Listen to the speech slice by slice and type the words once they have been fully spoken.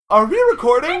Are we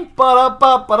recording?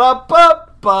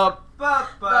 Ba-da-ba-ba-da-ba-ba.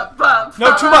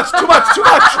 No, too much.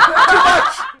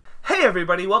 Hey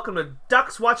everybody, welcome to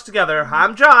Ducks Watch Together.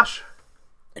 I'm Josh.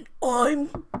 And I'm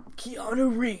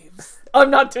Keanu Reeves. I'm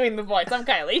not doing the voice, I'm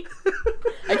Kylie.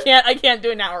 I can't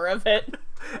do an hour of it.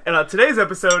 And on today's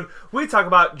episode, we talk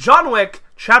about John Wick,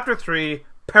 Chapter 3,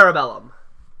 Parabellum.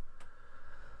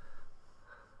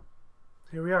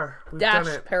 Here we are. We've Dash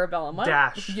done it. Parabellum. What?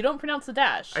 Dash. You don't pronounce the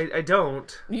dash. I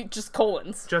don't. You just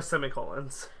colons. Just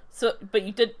semicolons. So, but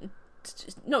you did.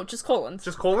 No, just colons.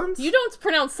 Just colons? You don't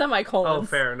pronounce semicolons. Oh,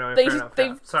 fair. No, They- fair enough. they-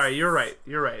 Yeah. Sorry, you're right.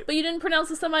 But you didn't pronounce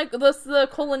the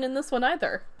colon in this one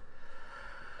either.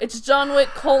 It's John Wick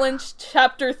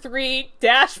Chapter 3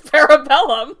 Dash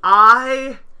Parabellum.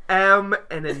 I am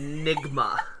an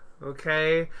enigma,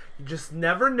 okay? You just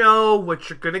never know what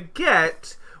you're gonna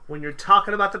get when you're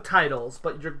talking about the titles,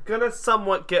 but you're gonna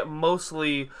somewhat get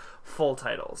mostly full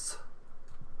titles.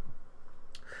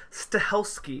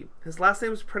 Stahelski. His last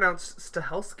name is pronounced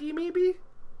Stahelski, maybe?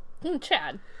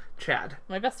 Chad. Chad.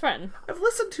 My best friend. I've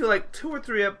listened to like 2 or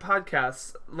 3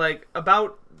 podcasts like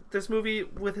about this movie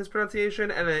with his pronunciation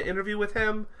and an interview with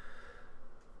him.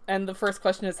 And the first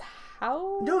question is,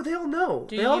 how? No, they all know.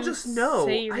 Do They all you just know.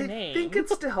 say your I name? think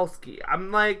it's Stahelski.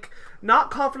 I'm like not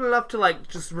confident enough to like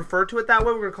just refer to it that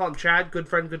way. We're gonna call him Chad. Good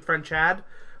friend Chad.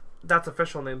 That's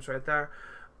official names right there.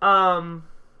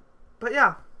 But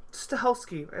yeah,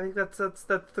 Stahelski. I think that's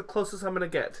the closest I'm gonna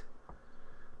get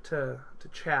to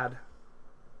Chad.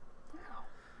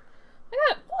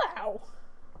 Wow.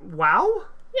 Wow.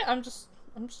 Yeah, I'm just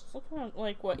looking at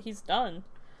like what he's done,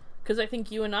 because I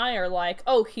think you and I are like,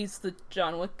 oh, he's the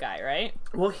John Wick guy, right?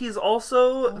 Well, he's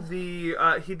also the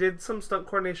he did some stunt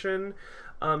coordination,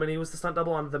 and he was the stunt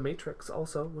double on The Matrix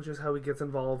also, which is how he gets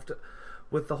involved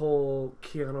with the whole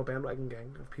Keanu bandwagon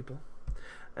gang of people.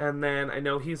 And then I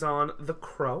know he's on The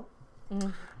Crow.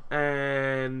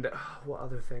 And what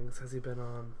other things has he been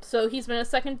on? So he's been a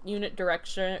second unit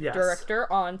director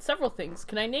on several things.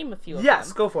 Can I name a few of them?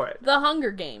 Yes, go for it. The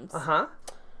Hunger Games. Uh-huh.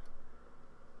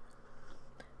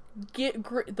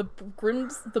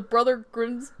 The brother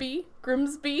Grimsby.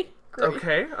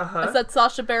 Okay, uh-huh. Is that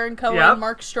Sacha Baron Cohen, Yep.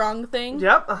 Mark Strong thing?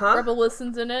 Yep, uh-huh. Rebel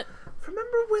Wilson's in it.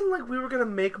 Remember when like we were gonna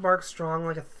make Mark Strong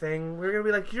like a thing? We were gonna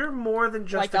be like, you're more than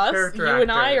just Like a us? character You actor.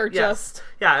 and I are Yes. just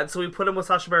Yeah, and so we put him with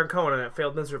Sacha Baron Cohen and it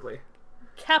failed miserably.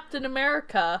 Captain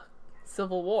America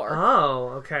Civil War. Oh,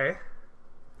 okay.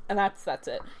 And that's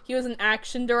it. He was an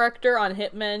action director on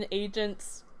Hitman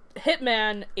Agent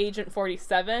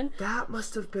 47. That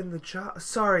must have been the job.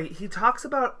 Sorry, he talks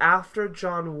about after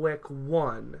John Wick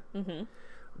 1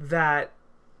 that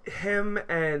him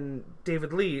and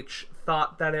David Leitch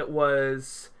thought that it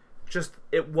wasn't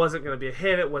going to be a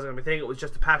hit, it wasn't going to be a thing, it was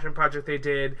just a passion project they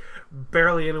did,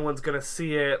 barely anyone's going to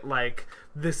see it, like,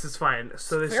 this is fine.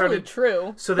 So they started...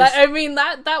 True. So that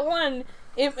one,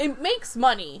 it makes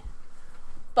money.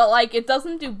 But, like, it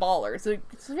doesn't do ballers. It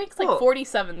makes, like,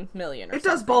 47 million or It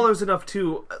something. does ballers enough,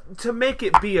 to make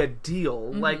it be a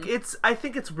deal. Like, I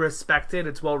think it's respected,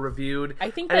 it's well-reviewed.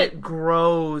 I think and that... it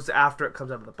grows after it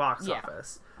comes out of the box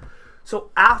office.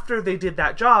 So after they did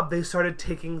that job, they started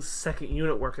taking second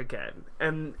unit work again.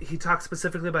 And he talked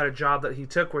specifically about a job that he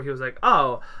took where he was like,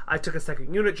 oh, I took a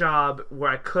second unit job where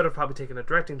I could have probably taken a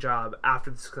directing job after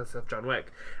the success of John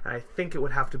Wick. And I think it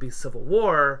would have to be Civil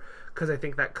War, because I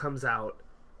think that comes out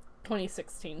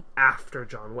 2016. after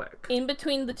John Wick. In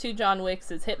between the two John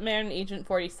Wicks is Hitman, Agent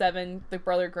 47, The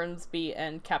Brother Grimsby,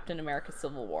 and Captain America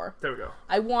Civil War. There we go.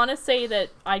 I want to say that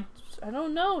I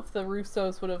don't know if the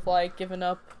Russos would have, like, given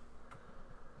up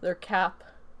their cap.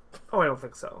 Oh, I don't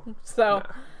think so. So,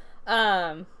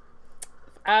 No.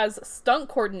 As stunt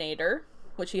coordinator,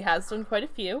 which he has done quite a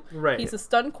few. Right. He's a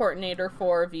stunt coordinator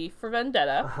for V for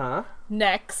Vendetta. Uh-huh.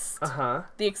 Next. Uh-huh.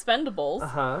 The Expendables.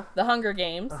 Uh-huh. The Hunger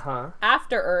Games. Uh-huh.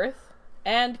 After Earth.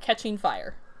 And Catching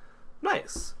Fire.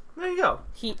 Nice. There you go.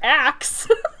 He acts.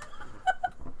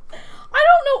 I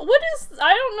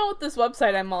don't know what this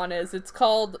website I'm on is. It's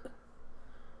called...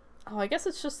 Oh, I guess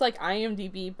it's just like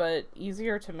IMDb, but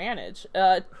easier to manage.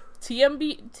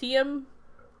 TMDB?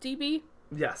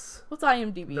 Yes. What's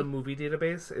IMDb? The movie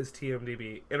database is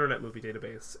TMDB. Internet movie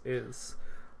database is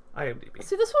IMDb.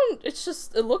 See, this one,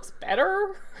 it looks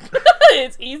better.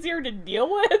 It's easier to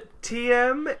deal with.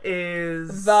 TM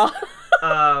is...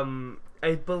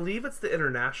 I believe it's the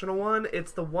international one.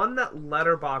 It's the one that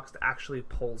Letterboxd actually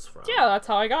pulls from. Yeah, that's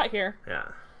how I got here.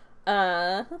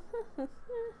 Yeah.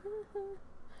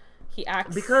 He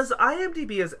acts... Because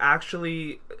IMDb is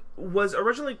actually was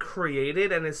originally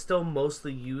created and is still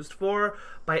mostly used for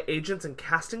by agents and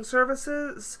casting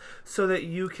services so that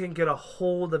you can get a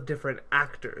hold of different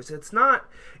actors.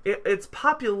 Its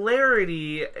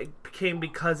popularity came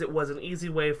because it was an easy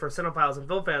way for cinephiles and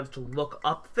film fans to look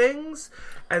up things,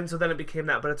 and so then it became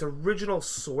that. But its original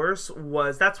source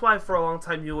that's why for a long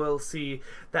time you will see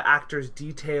the actors'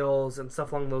 details and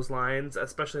stuff along those lines,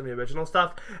 especially in the original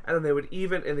stuff, and then they would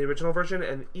even, in the original version,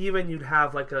 and even you'd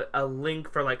have like a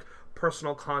link for like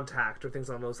personal contact or things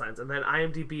along those lines. And then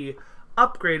IMDb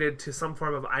upgraded to some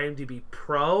form of IMDb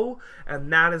Pro,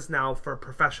 and that is now for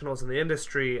professionals in the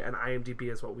industry, and IMDb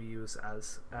is what we use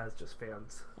as just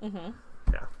fans. Mm-hmm.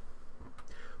 Yeah.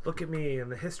 Look at me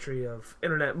and the history of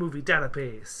Internet Movie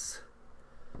Database.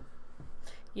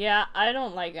 Yeah, I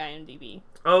don't like IMDb.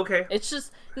 Okay. It's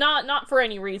just not for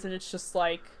any reason. It's just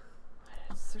like,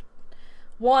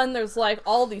 one, there's like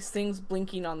all these things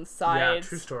blinking on the sides. Yeah,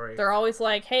 true story. They're always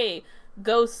like, hey,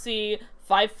 go see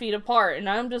 5 Feet Apart. And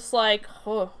I'm just like,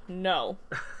 oh, no.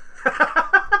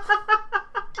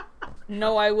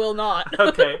 No, I will not.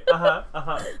 Okay,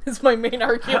 It's my main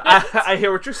argument. I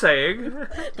hear what you're saying.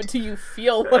 But do you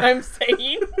feel what I'm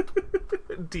saying?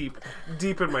 Deep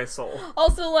in my soul.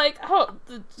 Also, like,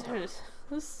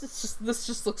 this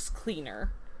just looks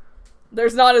cleaner.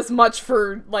 There's not as much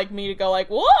for, like, me to go like,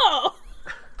 whoa!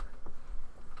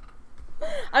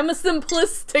 I'm a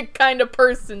simplistic kind of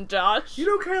person, Josh. You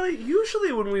know, Kylie,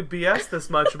 usually when we BS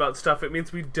this much about stuff, it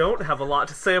means we don't have a lot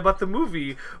to say about the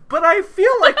movie. But I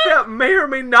feel like that may or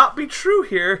may not be true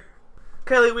here.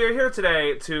 Kylie, we are here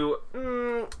today to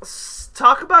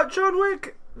talk about John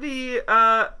Wick, the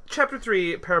Chapter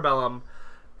 3 Parabellum,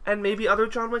 and maybe other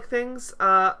John Wick things.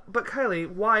 But Kylie,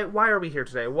 why are we here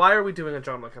today? Why are we doing a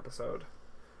John Wick episode?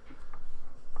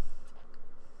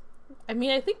 I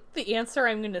mean, I think the answer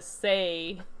I'm going to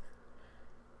say...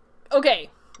 Okay,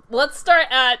 let's start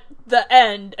at the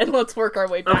end and let's work our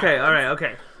way back. Okay, alright,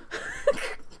 okay.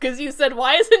 Because you said,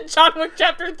 why isn't John Wick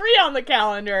Chapter 3 on the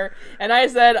calendar? And I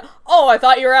said, oh, I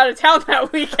thought you were out of town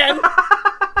that weekend.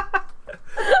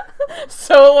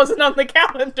 So it wasn't on the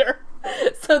calendar.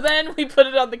 So then we put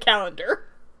it on the calendar.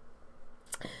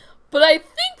 But I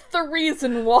think the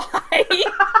reason why...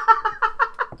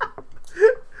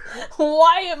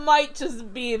 why it might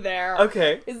just be there,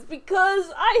 okay, is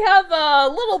because I have a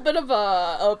little bit of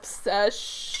a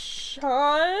obsession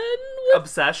with...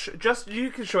 Obsession? Just, you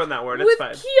can shorten that word, it's with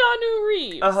fine. Keanu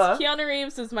Reeves. Uh-huh. Keanu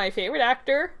Reeves is my favorite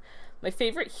actor, my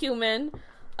favorite human,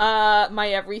 my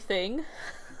everything.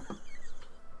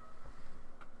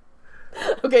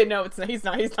 Okay, no, it's not. He's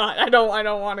not. I don't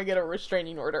want to get a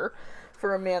restraining order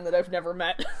for a man that I've never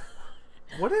met.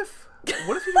 What if he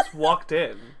just walked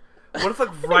in? What if,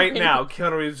 like, right now,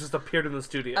 Keanu Reeves just appeared in the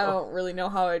studio? I don't really know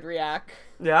how I'd react.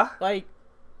 Yeah? Like,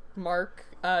 Mark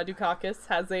Dukakis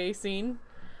has a scene.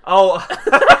 Oh.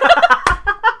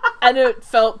 And it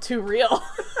felt too real.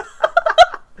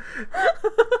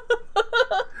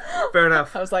 Fair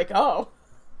enough. I was like, oh.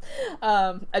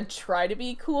 I'd try to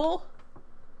be cool.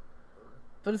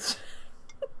 But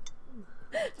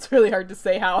it's really hard to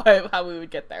say how we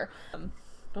would get there.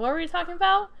 What were we talking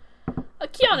about?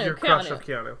 Keanu. Your crush of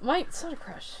Keanu. My soda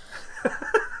crush.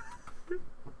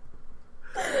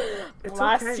 It's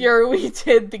Last year we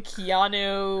did the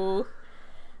Keanu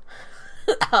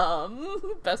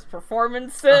best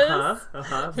performances.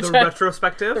 The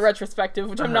retrospective. The retrospective,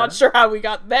 which I'm not sure how we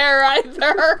got there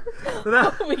either.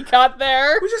 We got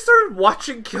there. We just started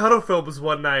watching Keanu films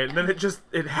one night, and then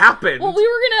it happened. Well, we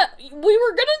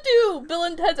were gonna do Bill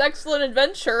and Ted's Excellent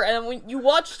Adventure, and you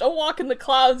watched A Walk in the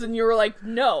Clouds, and you were like,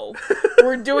 "No,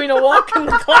 we're doing A Walk in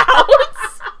the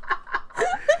Clouds."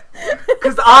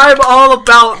 Because I'm all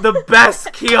about the best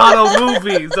Keanu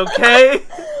movies, okay?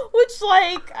 Which,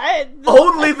 like,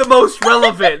 only the most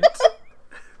relevant.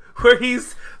 Where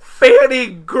he's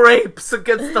fanning grapes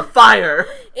against the fire.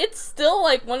 It's still,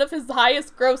 like, one of his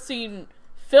highest grossing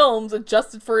films,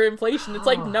 adjusted for inflation. It's,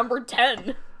 like, number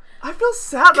 10. I feel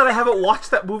sad that I haven't watched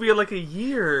that movie in, like, a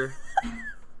year.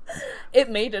 It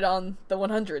made it on the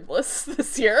 100 list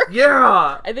this year.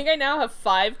 Yeah! I think I now have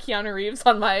 5 Keanu Reeves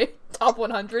on my top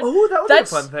 100. Oh, that would be a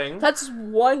fun thing. That's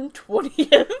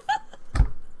 1/20th.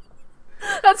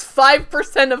 That's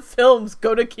 5% of films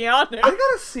go to Keanu. I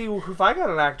gotta see if I got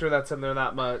an actor that's in there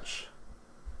that much.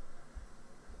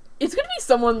 It's gonna be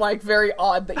someone, like, very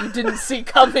odd that you didn't see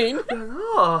coming.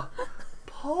 Oh,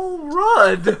 Paul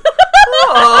Rudd.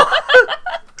 Oh.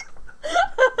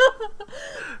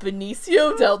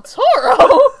 Benicio del Toro.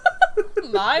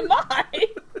 My.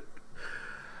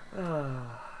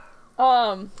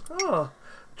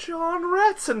 John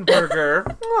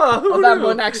Ratzenberger. Oh, that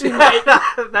one actually might.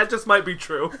 That just might be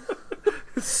true.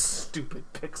 Stupid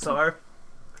Pixar.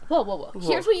 Whoa.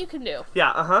 Here's what you can do.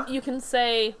 Yeah, You can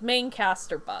say main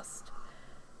cast or bust.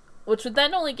 Which would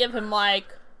then only give him, like,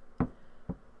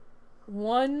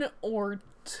 1 or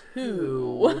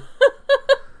 2.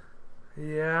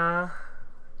 Yeah.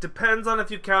 Depends on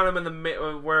if you count him in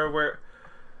the... where...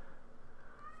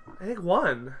 I think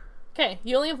 1. Okay,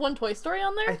 you only have 1 Toy Story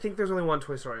on there? I think there's only 1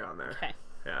 Toy Story on there. Okay.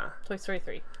 Yeah. Toy Story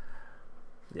 3.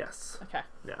 Yes. Okay.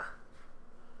 Yeah.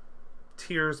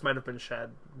 Tears might have been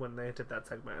shed when they did that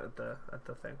segment at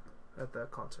the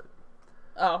concert.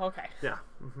 Oh, okay. Yeah.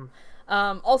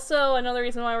 Also, another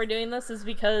reason why we're doing this is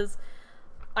because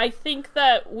I think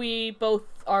that we both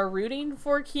are rooting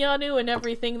for Keanu and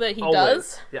everything that he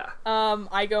does. Yeah.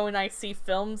 I go and I see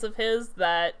films of his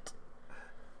that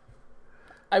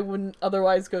I wouldn't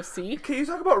otherwise go see. Can you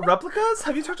talk about Replicas?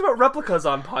 Have you talked about Replicas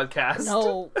on podcast?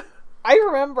 No. I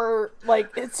remember,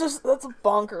 like, that's a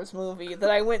bonkers movie that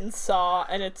I went and saw,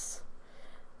 and it's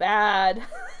bad.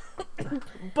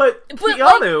 But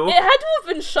Keanu... Like, it had to have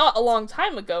been shot a long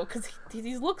time ago, because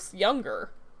he looks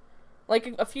younger.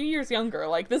 Like, a few years younger.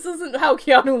 Like, this isn't how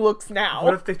Keanu looks now.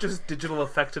 What if they just digital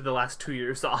effected the last 2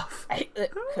 years off?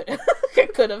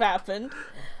 It could have happened.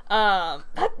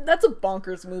 That's a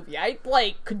bonkers movie. I,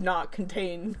 like, could not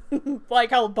contain,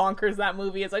 like, how bonkers that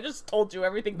movie is. I just told you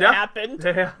everything that happened.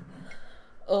 Yeah.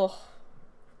 Ugh.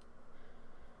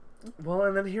 Well,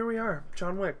 and then here we are.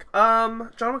 John Wick. John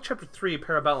Wick Chapter 3,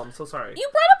 Parabellum. So sorry. You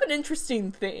brought up an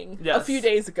interesting thing a few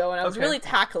days ago, and I was really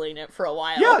tackling it for a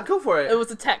while. Yeah, go for it. It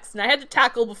was a text, and I had to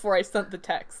tackle before I sent the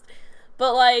text.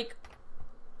 But, like,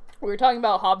 we were talking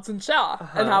about Hobbs and Shaw,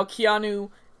 and how Keanu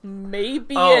may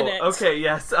be in it. Okay,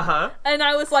 yes, And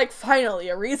I was like, finally,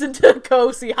 a reason to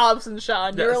go see Hobbs and Shaw.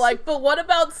 And you were like, but what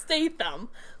about Statham?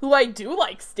 Who I do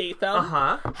like Statham.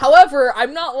 However,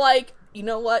 I'm not like, you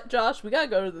know what, Josh? We gotta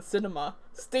go to the cinema.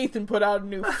 Statham put out a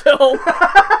new film.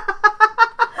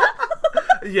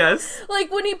 Yes.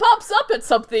 Like, when he pops up at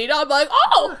something, I'm like,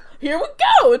 oh, here we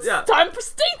go. It's time for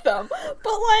Statham.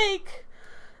 But, like,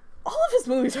 all of his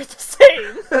movies are the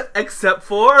same. Except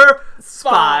for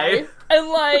Spy. And,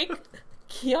 like,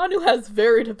 Keanu has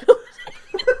varied ability.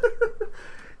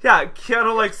 Yeah,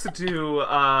 Keanu likes to do,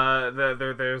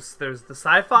 there's the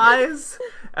sci-fis,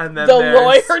 and then the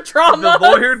there's lawyer dramas. The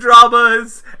lawyer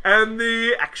dramas, and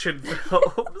the action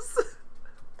films.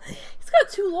 He's got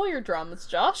 2 lawyer dramas,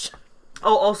 Josh.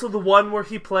 Oh, also the one where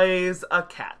he plays a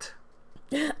cat.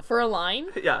 For a line?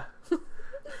 Yeah.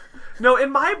 No,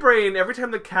 in my brain, every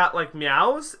time the cat, like,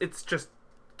 meows, it's just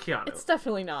Keanu. It's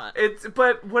definitely not.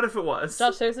 But what if it was?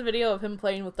 Josh, there's a video of him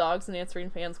playing with dogs and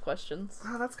answering fans' questions.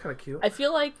 Oh, that's kind of cute. I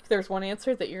feel like there's one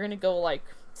answer that you're gonna go like,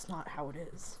 it's not how it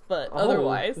is. But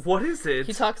otherwise... What is it?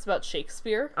 He talks about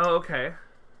Shakespeare. Oh, okay.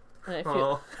 And I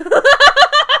feel...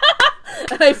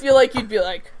 and I feel like you'd be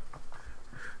like,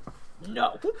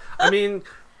 no. I mean,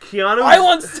 Keanu... I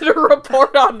once did a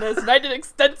report on this, and I did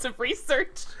extensive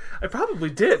research. I probably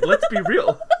did, let's be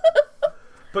real.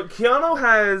 But Keanu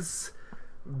has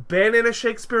been in a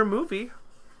Shakespeare movie.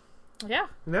 Yeah.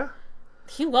 Yeah.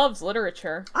 He loves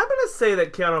literature. I'm gonna say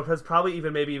that Keanu has probably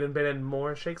maybe even been in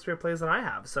more Shakespeare plays than I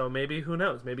have. So maybe, who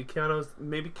knows? Maybe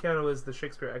Keanu is the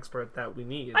Shakespeare expert that we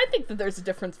need. I think that there's a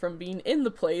difference from being in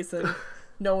the plays and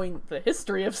knowing the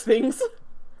history of things.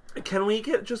 Can we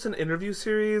get just an interview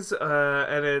series?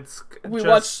 And it's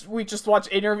we just watch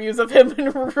interviews of him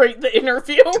and rate the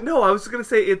interview. No, I was gonna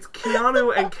say it's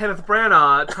Keanu and Kenneth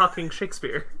Branagh talking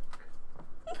Shakespeare.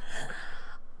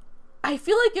 I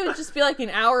feel like it would just be like an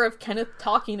hour of Kenneth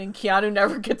talking and Keanu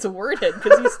never gets a word in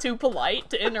because he's too polite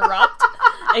to interrupt,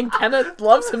 and Kenneth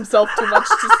loves himself too much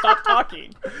to stop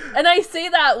talking. And I say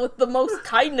that with the most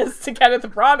kindness to Kenneth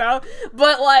Branagh,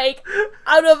 but like,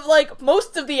 out of like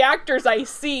most of the actors I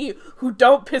see who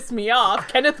don't piss me off,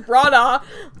 Kenneth Branagh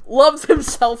loves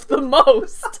himself the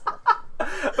most.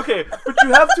 Okay, but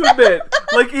you have to admit,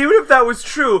 like, even if that was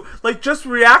true, like, just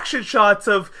reaction shots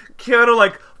of Keanu,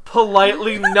 like,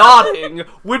 politely nodding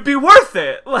would be worth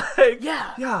it. Like,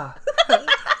 yeah,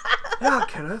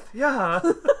 Kenneth, yeah.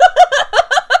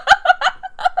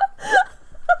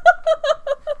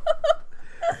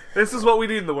 This is what we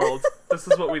need in the world. This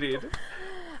is what we need.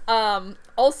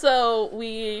 Also,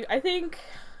 I think,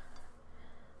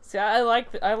 see, I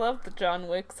love the John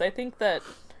Wicks. I think that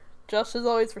Josh has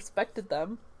always respected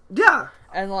them. Yeah.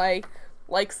 And, like,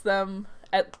 likes them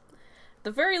at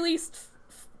the very least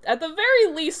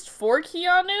for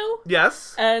Keanu.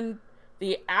 Yes. And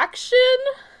the action.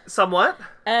 Somewhat.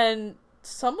 And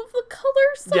some of the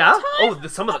colors sometimes. Yeah. Oh,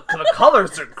 some of the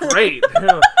colors are great.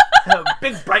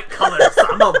 Big bright colors.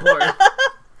 I'm on board.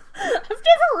 I've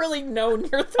never really known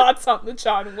your thoughts on the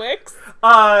John Wicks.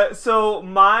 So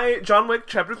my John Wick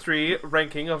Chapter 3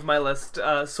 ranking of my list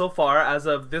so far as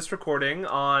of this recording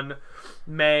on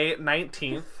May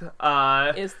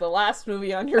 19th is the last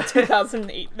movie on your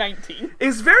 2019.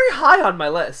 Is very high on my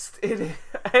list. And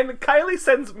Kylie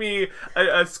sends me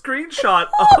a screenshot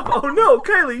of... Oh no,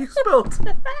 Kylie, you spilled.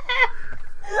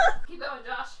 Keep going,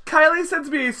 Josh. Kylie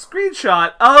sends me a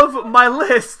screenshot of my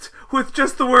list with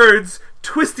just the words...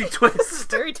 Twisty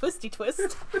twist. Very twisty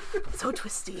twist. So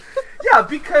twisty. Yeah,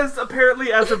 because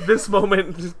apparently as of this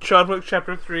moment, John Wick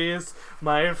Chapter 3 is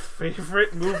my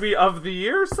favorite movie of the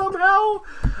year somehow.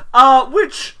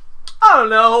 Which, I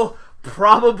don't know,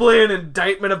 probably an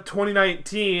indictment of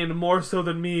 2019 more so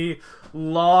than me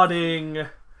lauding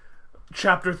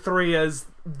Chapter 3 as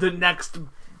the next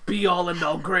be-all and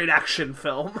all great action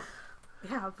film.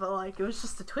 Yeah, but like, it was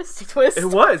just a twisty twist. It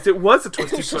was a twisty It was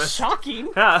twist. just shocking.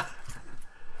 Yeah.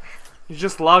 You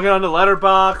just log in onto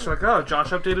Letterboxd, like, oh,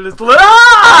 Josh updated his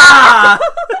Ah!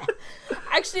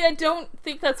 Actually, I don't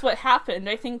think that's what happened.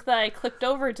 I think that I clicked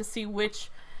over to see which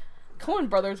Coen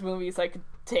Brothers movies I could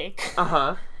take.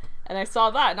 Uh-huh. And I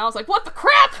saw that, and I was like, what the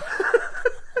crap?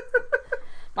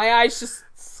 My eyes just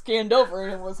scanned over,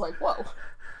 and it was like, whoa.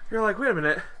 You're like, wait a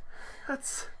minute.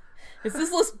 Is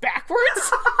this list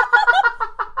backwards?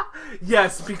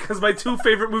 Yes, because my two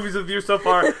favorite movies of the year so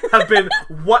far have been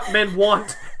What Men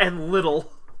Want and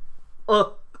Little.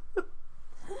 Let's,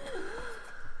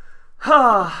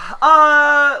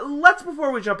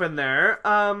 before we jump in there,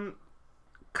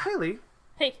 Kylie.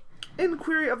 Hey.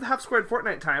 Inquiry of the Half Squared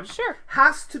Fortnite Time. Sure.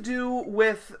 Has to do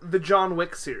with the John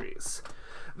Wick series.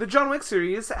 The John Wick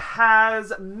series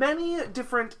has many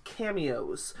different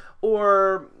cameos,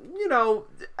 or, you know,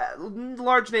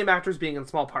 large name actors being in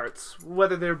small parts.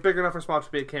 Whether they're big enough or small enough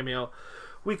to be a cameo,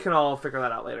 we can all figure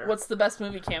that out later. What's the best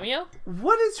movie cameo?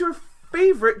 What is your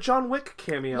favorite John Wick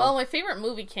cameo? Well, my favorite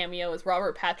movie cameo is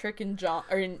Robert Patrick in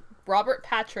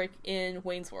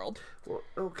Wayne's World. Well,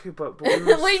 okay, but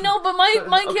wait, no, but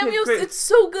my okay, cameo's great. It's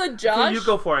so good, Josh. Okay, you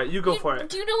go for it.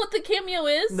 Do you know what the cameo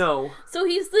is? No. So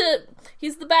he's the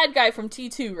bad guy from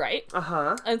T2, right?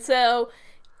 Uh-huh. And so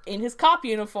in his cop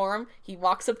uniform, he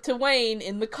walks up to Wayne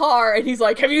in the car and he's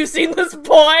like, "Have you seen this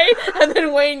boy?" And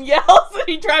then Wayne yells and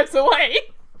he drives away.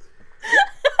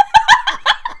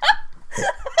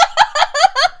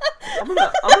 I'm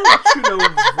gonna let you know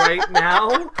right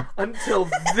now, until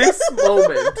this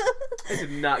moment, I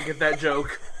did not get that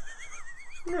joke.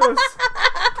 Yes.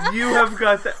 You have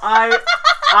got that.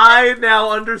 I now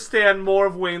understand more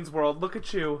of Wayne's World. Look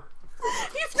at you.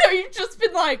 You've just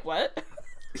been like, what?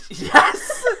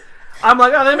 Yes! I'm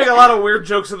like, oh, they make a lot of weird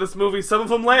jokes in this movie. Some of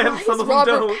them land, some of them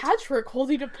Robert don't. Patrick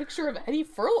holding a picture of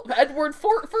Edward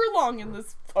Furlong in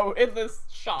this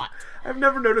shot? I've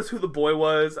never noticed who the boy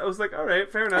was. I was like, all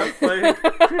right, fair enough. Like,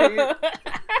 great.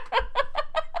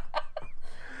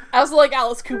 I also like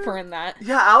Alice Cooper in that.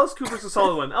 Yeah, Alice Cooper's a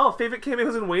solid one. Oh, favorite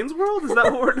cameos in Wayne's World? Is that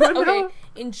what we're doing Okay, now?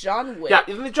 in John Wick. Yeah,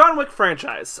 in the John Wick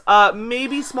franchise.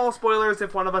 Maybe small spoilers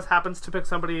if one of us happens to pick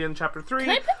somebody in Chapter 3.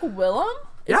 Can I pick Willem?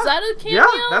 Is Yeah. that a cameo?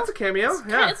 Yeah, that's a cameo.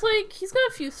 It's like, he's got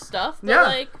a few stuff, but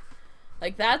Yeah.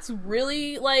 like that's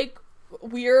really, like,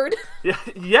 weird. Yeah.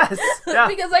 Yes. Yeah.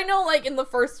 Because I know, like, in the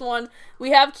first one,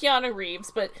 we have Keanu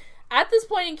Reeves, but at this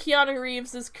point in Keanu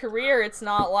Reeves' career, it's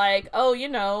not like, oh, you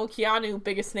know, Keanu,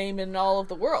 biggest name in all of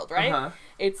the world, right? Uh-huh.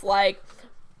 It's like,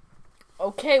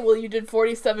 okay, well, you did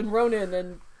 47 Ronin,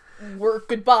 and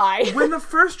goodbye. When the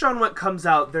first John Wick comes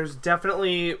out, there's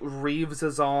definitely Reeves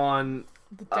is on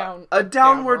a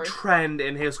downward trend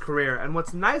in his career. And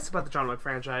what's nice about the John Wick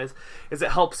franchise is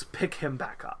it helps pick him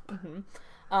back up.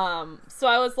 Mm-hmm. So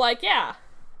I was like, yeah,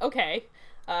 okay.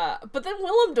 But then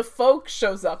Willem Dafoe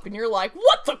shows up, and you're like,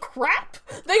 what the crap?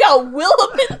 They got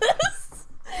Willem in this?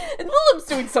 And Willem's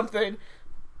doing something,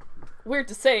 weird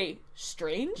to say,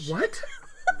 strange. What?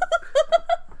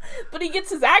 But he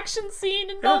gets his action scene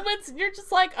in moments, and you're just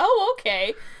like, oh,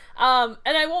 okay. And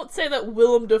I won't say that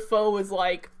Willem Dafoe is,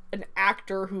 like, an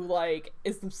actor who, like,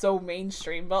 is so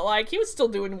mainstream, but, like, he was still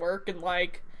doing work, and,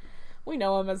 like, we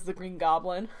know him as the Green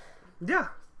Goblin. Yeah.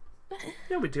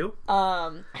 Yeah, we do.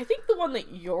 I think the one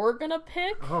that you're gonna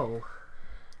pick,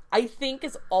 I think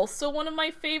is also one of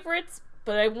my favorites,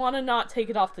 but I want to not take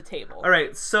it off the table.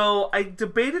 Alright, so I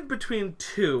debated between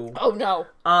two. Oh, no.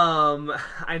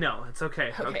 I know, it's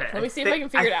okay. Okay. Let me see if I can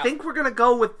figure it out. I think we're gonna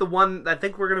go with the one, I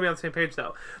think we're gonna be on the same page,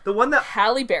 though. The one that...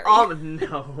 Halle Berry. Oh,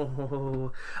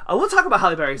 no. We'll talk about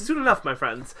Halle Berry soon enough, my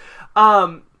friends.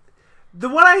 The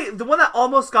one that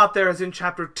almost got there is in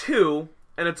Chapter 2,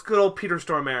 and it's good old Peter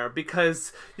Stormare,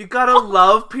 because you gotta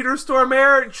love Peter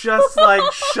Stormare just, like,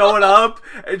 showing up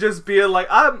and just being like,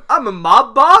 I'm a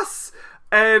mob boss,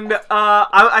 and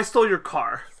I stole your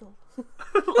car.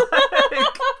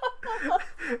 Like,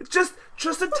 just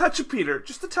a touch of Peter.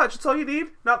 Just a touch. That's all you need.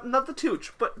 Not the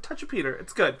tooch, but a touch of Peter.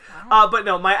 It's good. Wow. But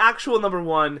no, my actual number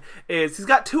one is, he's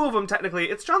got two of them technically.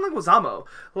 It's John Leguizamo.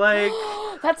 Like,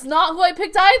 that's not who I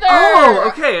picked either.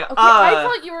 Oh, okay. I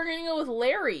thought you were gonna go with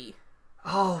Larry.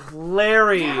 Oh,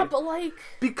 Larry. Yeah, but like,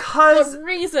 because the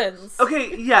reasons.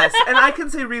 Okay, yes, and I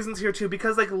can say reasons here too,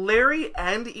 because like Larry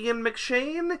and Ian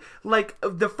McShane, like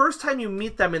the first time you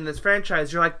meet them in this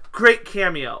franchise, you're like, great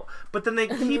cameo, but then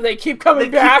they keep coming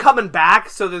back,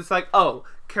 so there's like, oh,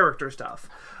 character stuff.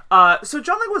 So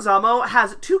John Leguizamo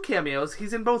has two cameos.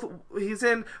 He's in both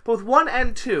 1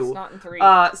 and 2. He's not in 3.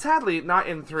 Sadly, not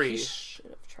in 3. He should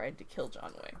have tried to kill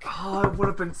John Wick. Oh, it would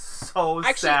have been so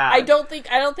Actually, sad. I don't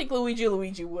think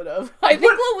Luigi would have. I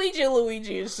think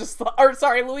Luigi is just, or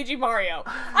sorry, Luigi Mario.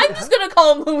 I'm just gonna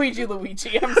call him Luigi.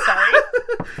 I'm sorry.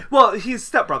 Well, he's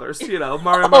stepbrothers, you know,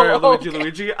 Mario,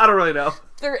 Luigi. I don't really know.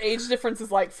 Their age difference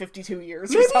is like 52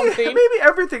 years or something. Maybe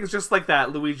everything's just like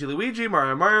that. Luigi,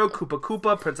 Mario,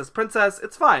 Koopa, Princess.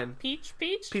 It's fine. Peach.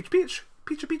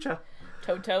 Picha.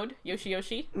 Toad,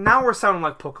 Yoshi. Now we're sounding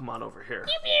like Pokemon over here.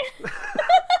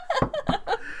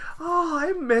 Oh,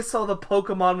 I miss all the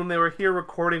Pokemon when they were here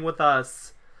recording with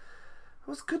us. It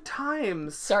was good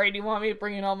times. Sorry, do you want me to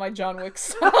bring in all my John Wick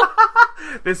stuff?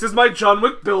 This is my John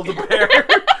Wick Build-A-Bear.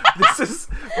 This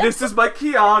is my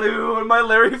Keanu and my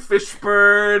Larry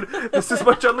Fishburne. This is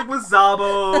my John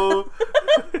Leguizamo.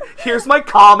 Here's my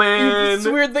Common. It's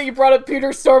weird that you brought up Peter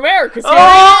Stormare, because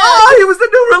he was the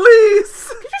new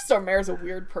release. Peter Stormare is a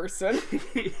weird person.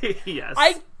 Yes.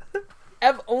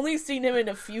 I've only seen him in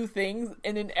a few things,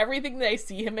 and in everything that I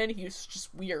see him in, he's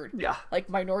just weird. Yeah. Like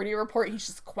Minority Report, he's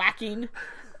just quacking.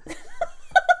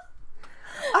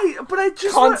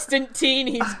 Constantine,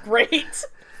 he's great.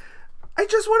 I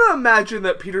just want to imagine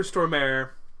that Peter Stormare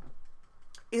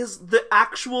is the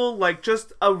actual, like,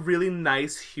 just a really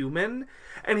nice human,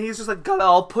 and he's just, like, got it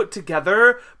all put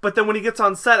together, but then when he gets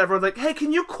on set, everyone's like, hey,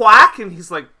 can you quack? And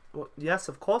he's like, well, yes,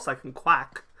 of course I can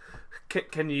quack.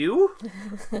 Can you?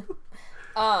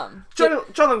 John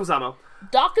Leguizamo.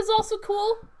 Doc is also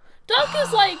cool. Doc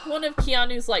is like one of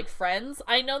Keanu's like friends.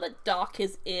 I know that Doc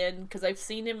is in, because I've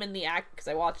seen him in the act, because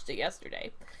I watched it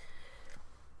yesterday.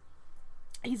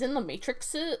 He's in the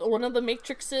Matrixes, one of the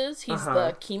Matrixes. He's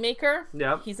the Keymaker.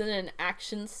 Yeah. He's in an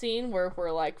action scene where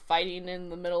we're like fighting in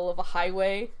the middle of a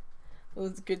highway. It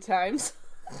was good times.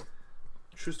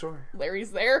 True story.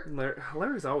 Larry's there.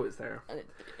 Larry's always there.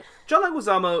 John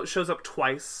Leguizamo shows up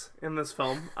twice in this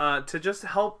film to just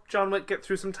help John Wick get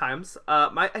through some times.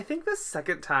 I think the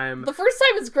second time... The first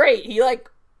time is great. He, like,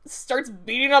 starts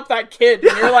beating up that kid,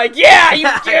 and you're like, yeah, you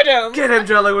get him! Get him,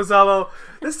 John Leguizamo!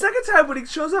 The second time when he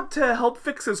shows up to help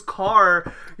fix his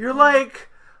car, you're like,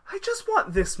 I just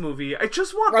want this movie. I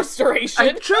just want... Restoration.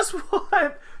 I just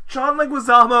want John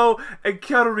Leguizamo and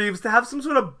Keanu Reeves to have some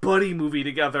sort of buddy movie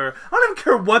together. I don't even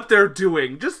care what they're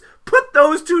doing. Just put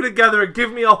those two together and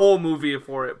give me a whole movie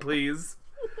for it, please.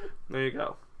 There you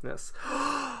go. Yes.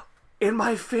 In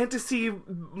my fantasy,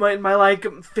 my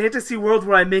fantasy world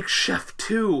where I make Chef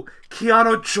 2,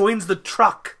 Keanu joins the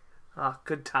truck. Ah,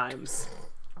 good times.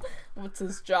 What's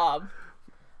his job?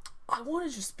 I want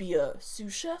to just be a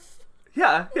sous chef.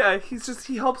 Yeah,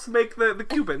 he helps make the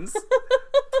Cubans.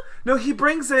 No, he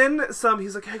brings in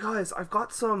he's like, hey guys, I've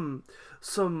got some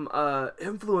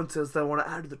influences that I want to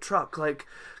add to the truck. Like,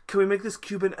 can we make this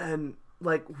Cuban and,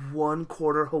 like,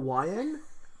 1/4 Hawaiian?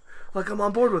 Like, I'm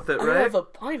on board with it, right? I have a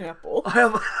pineapple.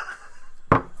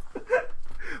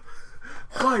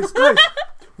 Guys,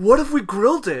 what if we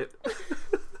grilled it?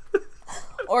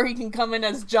 Or he can come in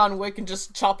as John Wick and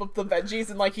just chop up the veggies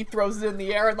and, like, he throws it in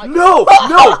the air and, like... No!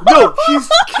 He's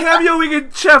cameoing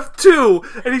in Chef 2,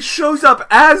 and he shows up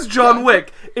as John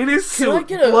Wick in his suit,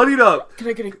 bloodied up. Can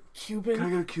I get a Cuban? Can I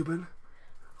get a Cuban?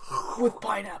 With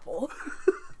pineapple.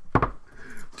 Do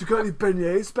you got any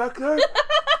beignets back there?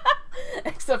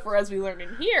 Except for, as we learned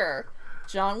in here,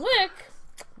 John Wick,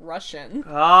 Russian.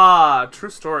 Ah, true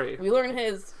story. We learn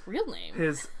his real name.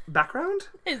 His background?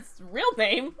 His real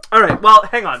name. Alright, well,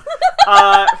 hang on.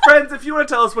 Friends, if you want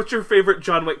to tell us what's your favorite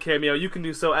John Wick cameo, you can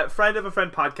do so at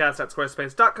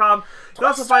friendofafriendpodcast@squarespace.com. You can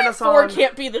also find us on...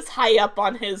 can't be this high up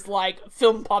on his, like,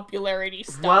 film popularity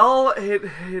stuff. Well, it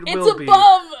will be. It's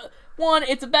above... One,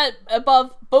 it's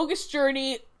above Bogus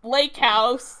Journey, Lake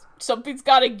House, Something's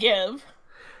Gotta Give.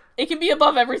 It can be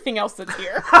above everything else that's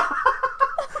here.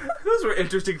 Those were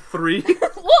interesting 3.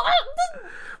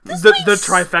 The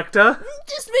trifecta.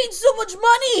 Just made so much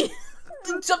money.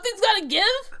 Something's gotta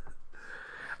give.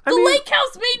 The Lake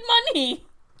House made money.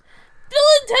 Bill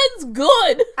and Ted's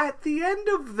good. At the end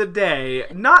of the day,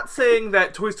 not saying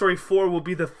that Toy Story 4 will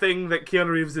be the thing that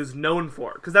Keanu Reeves is known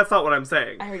for, because that's not what I'm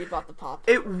saying. I already bought the pop.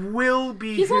 It will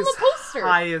be his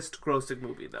highest grossing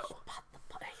movie, though.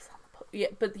 Yeah,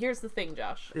 but here's the thing,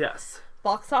 Josh. Yes.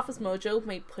 Box Office Mojo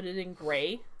may put it in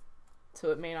gray,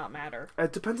 so it may not matter.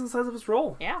 It depends on the size of his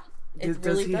role. Yeah.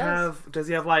 Does he have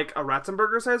like a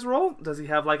Ratzenberger size role? Does he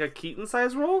have like a Keaton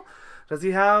size role? Does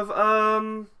he have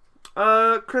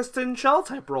Kristen Shell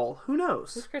type role? Who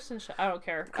knows? Who's Kristen Shell? I don't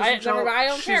care. I don't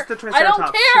care. She's the Triceratops. I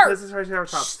don't care. She plays the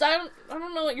Triceratops. I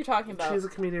don't know what you're talking about. She's a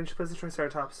comedian. She plays the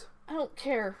Triceratops. I don't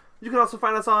care. You can also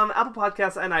find us on Apple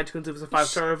Podcasts and iTunes. If it's a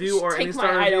 5-star review or any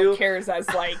star review. I don't cares as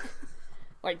to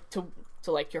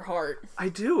like your heart. I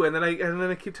do, and then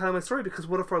I keep telling my story because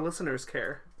what if our listeners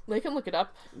care? They can look it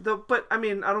up. But I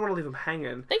mean, I don't want to leave them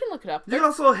hanging. They can look it up. You can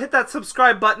also hit that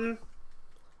subscribe button.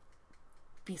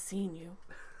 Be seeing you.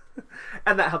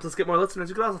 And that helps us get more listeners.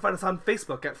 You can also find us on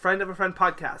Facebook at Friend of a Friend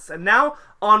Podcast. And now,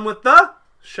 on with the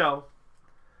show.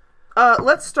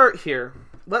 Let's start here.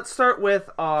 Let's start with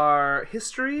our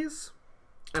histories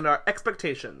and our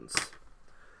expectations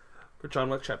for John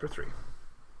Wick Chapter 3.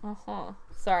 Uh-huh.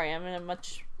 Sorry, I'm in a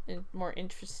much more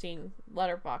interesting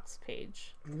letterbox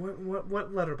page.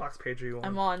 What letterbox page are you on?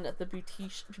 I'm on the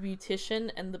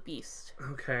Beautician and the Beast.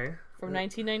 Okay. From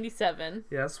 1997.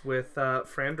 Yes, with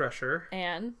Fran Drescher.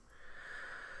 And?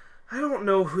 I don't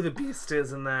know who the Beast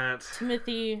is in that.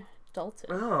 Timothy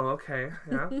Dalton. Oh, okay.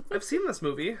 Yeah. I've seen this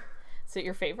movie. Is it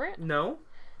your favorite? No.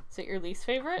 Is it your least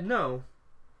favorite? No.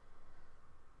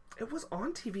 It was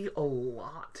on TV a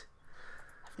lot.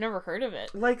 I've never heard of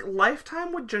it. Like,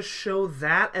 Lifetime would just show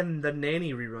that and the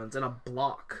Nanny reruns in a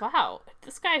block. Wow.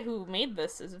 This guy who made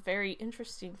this is a very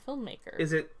interesting filmmaker.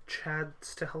 Is it Chad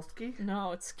Stahelski?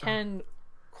 No, it's Ken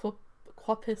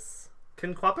Kwapis.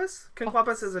 Ken Kwapis? Ken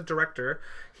Kwapis is a director.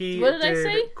 What did I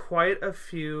say? Quite a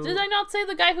few... Did I not say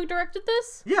the guy who directed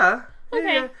this? Yeah.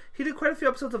 Okay. Yeah. He did quite a few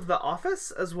episodes of The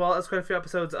Office, as well as quite a few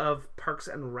episodes of Parks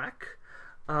and Rec.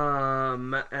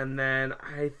 And then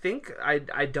I think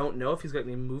I don't know if he's got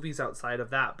any movies outside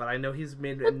of that, but I know he's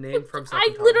made a name for himself. I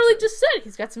literally just said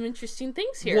he's got some interesting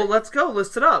things here. Well, let's go.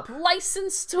 List it up.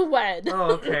 License to Wed.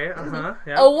 Oh, okay. Uh-huh.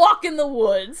 Yeah. A Walk in the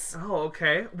Woods. Oh,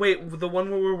 okay. Wait, the one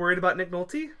where we're worried about Nick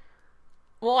Nolte?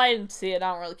 Well, I didn't see it.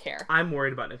 I don't really care. I'm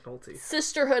worried about Nick Nolte.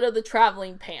 Sisterhood of the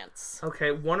Traveling Pants.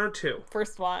 Okay, 1 or 2?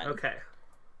 First one. Okay.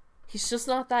 He's just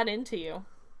not that into you.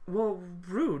 Well,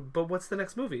 rude, but what's the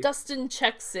next movie? Dustin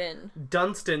Checks In.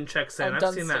 Dunstan Checks In.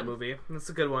 I've seen that movie. That's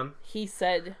a good one. He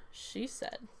Said, She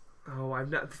Said. Oh,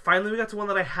 I've not. Finally, we got to one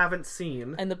that I haven't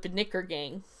seen. And the Benicker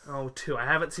Gang. Oh, 2. I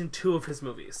haven't seen 2 of his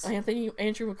movies.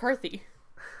 Andrew McCarthy.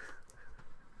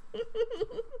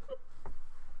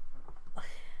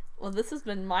 Well, this has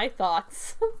been my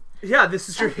thoughts. Yeah, this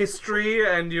is your history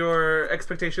and your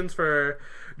expectations for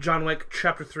John Wick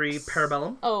Chapter 3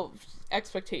 Parabellum. Oh,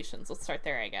 expectations. Let's start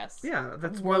there, I guess. Yeah,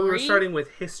 that's why we were starting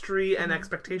with history and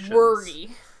expectations.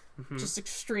 Worry. Mm-hmm. Just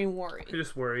extreme worry. You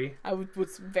just worry. I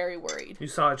was very worried. You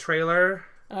saw a trailer.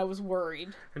 And I was worried.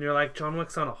 And you're like, John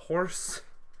Wick's on a horse.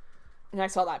 And I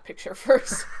saw that picture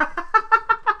first.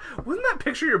 Wasn't that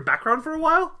picture your background for a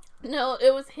while? No,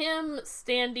 it was him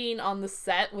standing on the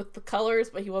set with the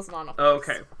colors, but he wasn't on a horse. Oh,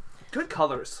 okay. Good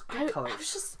colors. Good colors. I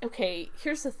was just... Okay,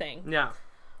 here's the thing. Yeah.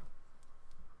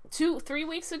 3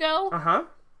 weeks ago... Uh-huh.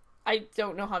 I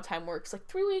don't know how time works. Like,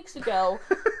 3 weeks ago...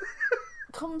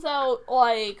 comes out,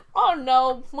 like... Oh,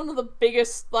 no. One of the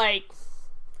biggest, like...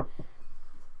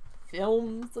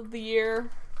 films of the year.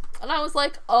 And I was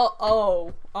like,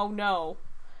 oh no.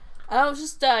 And I was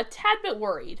just a tad bit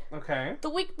worried. Okay. The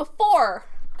week before...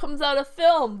 comes out a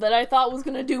film that I thought was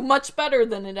going to do much better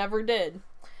than it ever did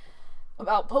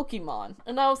about Pokemon.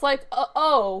 And I was like,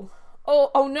 oh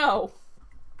no.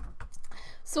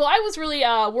 So I was really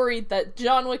worried that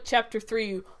John Wick Chapter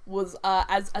 3 was,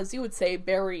 as you would say,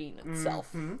 burying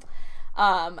itself.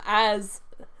 Mm-hmm. As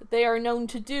they are known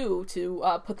to do, to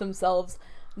put themselves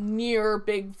near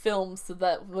big films so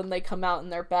that when they come out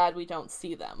and they're bad, we don't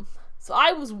see them. So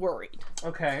I was worried.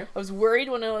 Okay. I was worried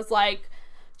when it was like,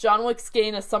 John Wick's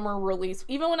getting a summer release.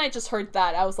 Even when I just heard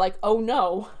that, I was like, oh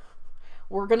no,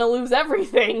 we're gonna lose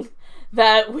everything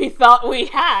that we thought we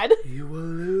had. You will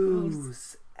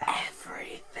lose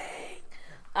everything.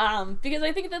 Because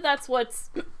I think that that's what's...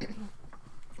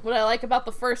 what I like about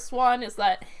the first one is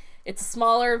that it's a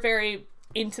smaller, very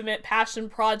intimate passion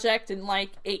project, and,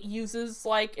 like, it uses,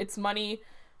 like, its money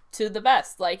to the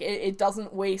best. Like, it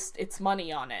doesn't waste its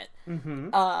money on it.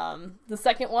 The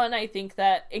second one, I think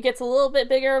that it gets a little bit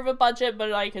bigger of a budget, but,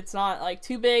 like, it's not, like,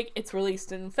 too big. It's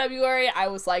released in February. I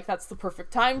was like, that's the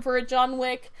perfect time for a John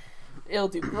Wick. It'll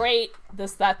do great.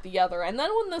 This, that, the other. And then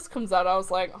when this comes out, I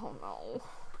was like, oh no.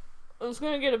 It's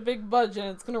gonna get a big budget.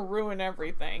 It's gonna ruin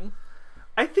everything.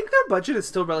 I think their budget is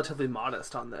still relatively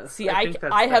modest on this. See,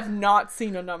 I have not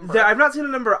seen a number. I've not seen a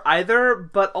number either,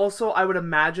 but also I would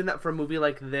imagine that for a movie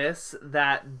like this,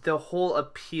 that the whole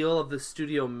appeal of the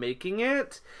studio making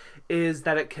it is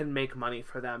that it can make money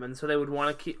for them. And so they would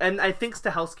want to keep... And I think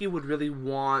Stahelski would really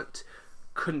want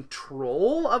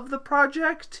control of the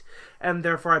project, and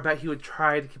therefore I bet he would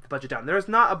try to keep the budget down. There is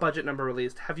not a budget number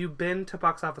released. Have you been to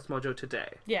Box Office Mojo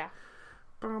today? Yeah.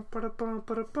 Real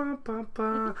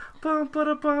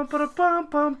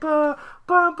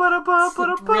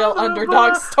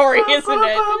underdog story, isn't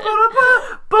it?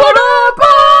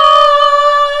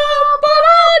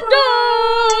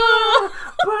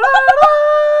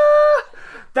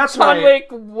 That's John right. Wick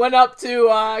went up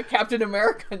to Captain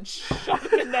America and shot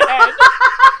him in the head.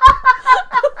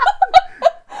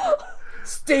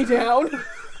 Stay down.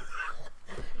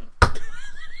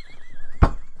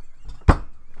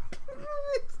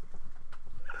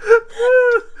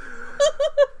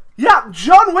 Yeah,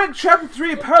 John Wick Chapter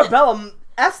 3 Parabellum,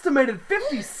 estimated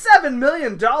 $57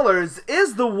 million,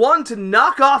 is the one to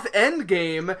knock off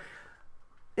Endgame.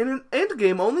 And an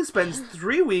Endgame only spends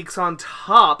 3 weeks on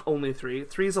top, only 3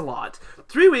 is a lot,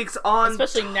 3 weeks on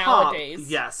especially top,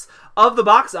 nowadays. yes, of the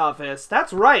box office.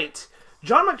 That's right.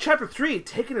 John Wick Chapter 3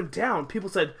 taking him down. People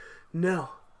said, no,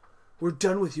 we're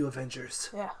done with you,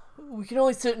 Avengers. Yeah. We can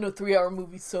only sit in a 3-hour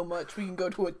movie so much. We can go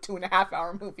to a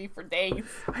 2.5-hour movie for days.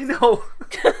 I know.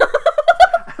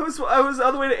 I was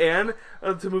on the way to Anne,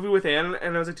 to movie with Anne,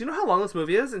 and I was like, do you know how long this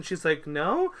movie is? And she's like,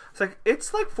 no. It's like,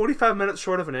 it's like 45 minutes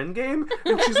short of an Endgame.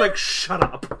 And she's like, shut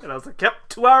up. And I was like, yep,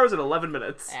 2 hours and 11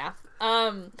 minutes. Yeah.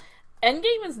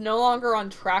 Endgame is no longer on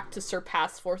track to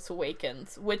surpass Force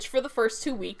Awakens, which for the first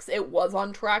 2 weeks, it was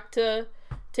on track to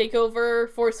take over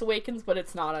Force Awakens, but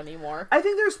it's not anymore. I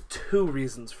think there's 2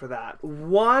 reasons for that.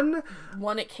 One,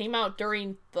 it came out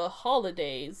during the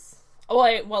holidays.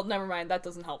 Oh, well, never mind. That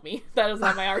doesn't help me. That is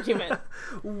not my argument.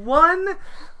 One,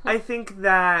 I think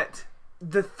that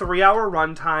the 3-hour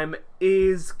runtime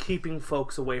is keeping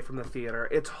folks away from the theater.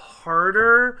 It's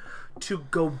harder to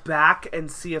go back and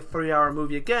see a 3-hour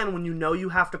movie again when you know you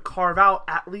have to carve out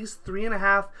at least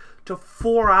 3.5 to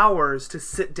 4 hours to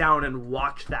sit down and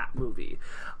watch that movie.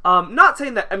 Not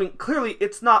saying that, I mean, clearly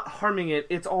it's not harming it.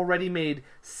 It's already made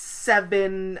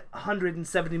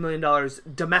 $770 million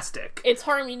domestic. It's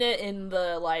harming it in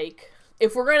the, like,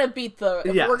 if we're gonna if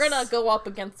we're gonna go up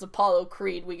against Apollo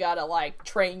Creed, we gotta, like,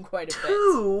 train quite a bit.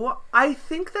 2, I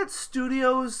think that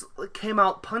studios came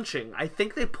out punching. I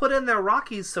think they put in their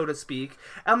Rockies, so to speak,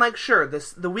 and, like, sure,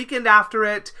 the weekend after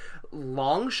it,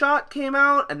 Long Shot came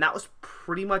out, and that was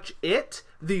pretty much it.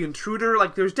 The Intruder,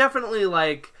 like, there's definitely,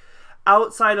 like,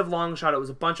 outside of Long Shot, it was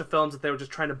a bunch of films that they were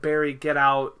just trying to bury, get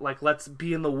out, like, let's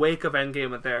be in the wake of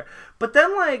Endgame with there. But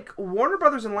then, like, Warner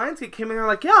Brothers and Lionsgate came in there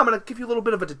like, yeah, I'm going to give you a little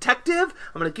bit of a detective,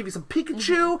 I'm going to give you some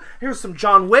Pikachu, here's some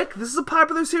John Wick, this is a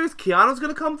popular series, Keanu's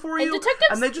going to come for you,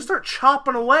 and they just start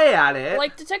chopping away at it.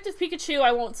 Like, Detective Pikachu,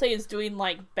 I won't say is doing,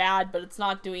 like, bad, but it's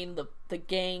not doing the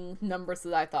gang numbers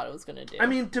that I thought it was going to do. I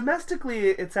mean, domestically,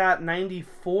 it's at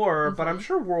 94, but I'm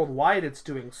sure worldwide it's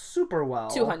doing super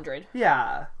well. 200.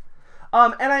 Yeah.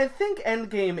 And I think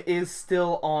Endgame is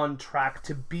still on track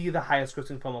to be the highest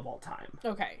grossing film of all time.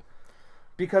 Okay.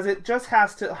 Because it just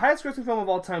has to... Highest grossing film of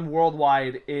all time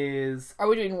worldwide is... Are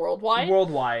we doing worldwide?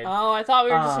 Worldwide. Oh, I thought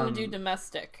we were just going to do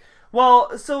domestic.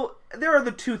 Well, so there are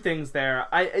the 2 things there.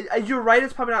 You're right,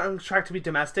 it's probably not on track to be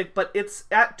domestic, but it's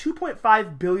at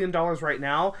 $2.5 billion right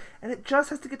now, and it just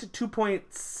has to get to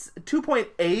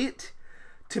 2.8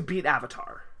 to beat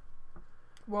Avatar.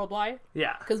 Worldwide?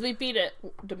 Yeah. Because we beat it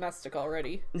domestic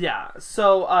already. Yeah.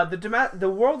 So the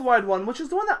worldwide one, which is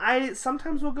the one that I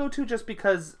sometimes will go to just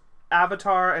because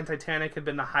Avatar and Titanic had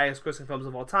been the highest grossing films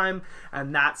of all time,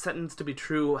 and that sentence to be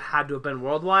true had to have been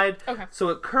worldwide. Okay.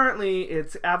 So currently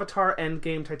it's Avatar,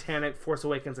 Endgame, Titanic, Force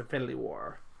Awakens, Infinity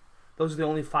War. Those are the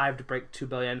only 5 to break 2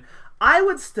 billion. I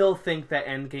would still think that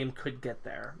Endgame could get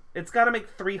there. It's got to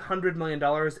make $300 million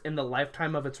in the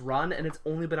lifetime of its run, and it's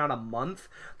only been out a month.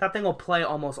 That thing will play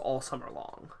almost all summer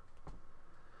long.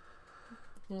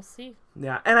 We'll see.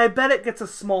 Yeah, and I bet it gets a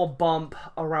small bump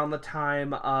around the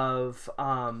time of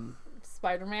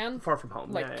Spider-Man? Far From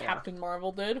Home. Like Captain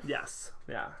Marvel did? Yes,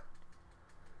 yeah.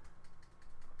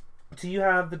 Do you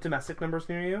have the domestic numbers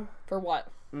near you? For what?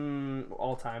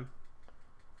 All time.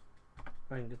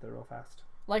 I can get there real fast.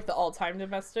 Like the all-time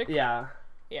domestic? Yeah.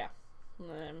 Yeah.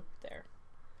 There.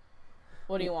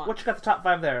 What do you want? What you got the top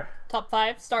 5 there? Top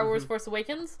 5? Star Wars Force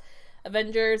Awakens,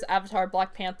 Avengers, Avatar,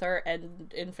 Black Panther,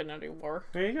 and Infinity War.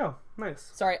 There you go.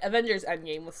 Nice. Sorry, Avengers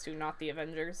Endgame was 2, not the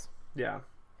Avengers. Yeah.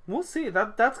 We'll see.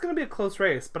 That's going to be a close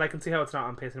race, but I can see how it's not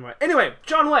on pace anymore. Anyway,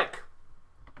 John Wick.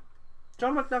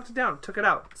 John Wick knocked it down, took it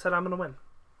out, said I'm going to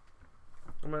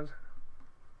win.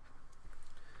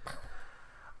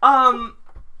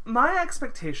 My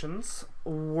expectations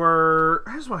were...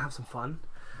 I just want to have some fun.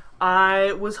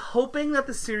 I was hoping that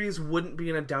the series wouldn't be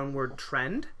in a downward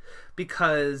trend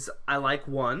because I like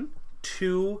 1.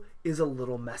 2 is a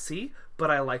little messy, but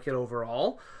I like it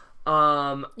overall.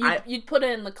 You'd put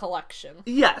it in the collection.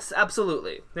 Yes,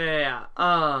 absolutely. Yeah.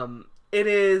 It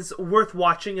is worth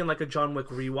watching in like a John Wick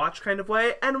rewatch kind of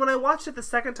way. And when I watched it the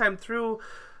second time through,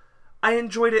 I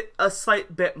enjoyed it a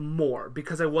slight bit more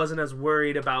because I wasn't as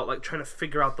worried about like trying to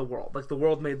figure out the world. Like the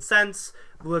world made sense.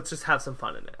 Let's just have some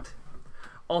fun in it.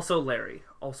 Also Larry.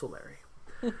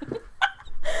 3.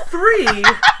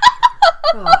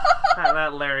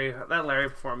 That Larry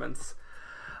performance.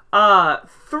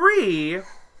 3.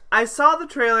 I saw the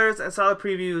trailers, I saw the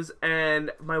previews,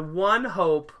 and my one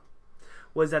hope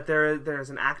was that there's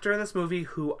an actor in this movie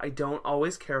who I don't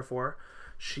always care for.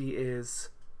 She is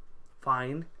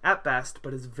fine at best,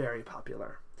 but is very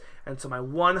popular. And so my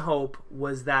one hope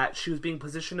was that she was being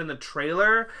positioned in the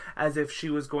trailer as if she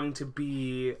was going to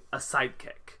be a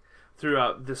sidekick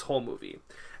throughout this whole movie.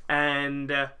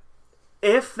 And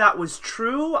if that was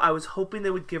true, I was hoping they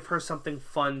would give her something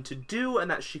fun to do and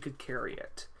that she could carry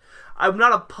it. I'm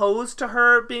not opposed to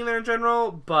her being there in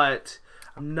general, but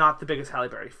I'm not the biggest Halle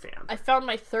Berry fan. I found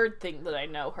my third thing that I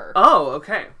know her. Oh,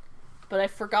 okay. But I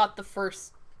forgot the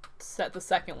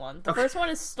second one. The first one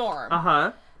is Storm.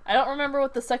 Uh-huh. I don't remember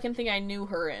what the second thing I knew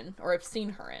her in, or I've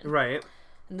seen her in. Right.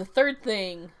 And the third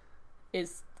thing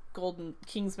is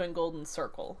Kingsman Golden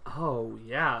Circle. Oh,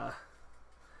 yeah.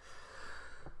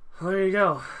 Well, there you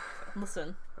go.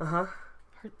 Listen. Uh-huh.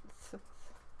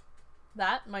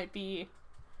 That might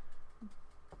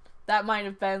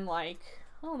have been like,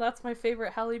 oh, that's my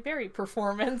favorite Halle Berry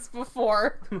performance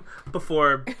before.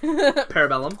 Before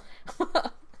Parabellum.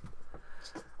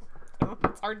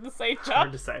 It's hard to say, Chuck.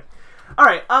 Hard to say. All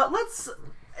right,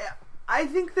 I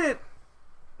think that...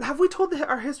 Have we told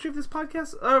our history of this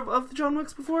podcast, of the John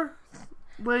Wicks before?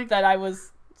 Like that I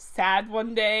was sad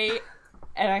one day,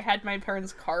 and I had my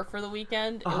parents' car for the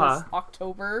weekend. It was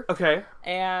October. Okay.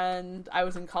 And I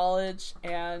was in college,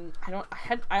 and I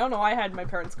don't know I had my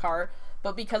parents' car,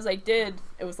 but because I did,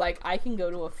 it was like, I can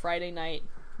go to a Friday night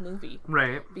movie.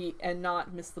 Right. And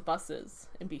not miss the buses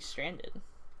and be stranded.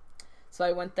 So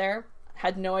I went there,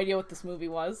 had no idea what this movie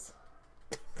was.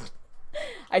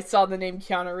 I saw the name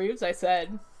Keanu Reeves. I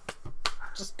said,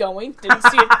 just going.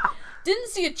 Didn't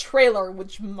see a trailer,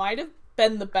 which might have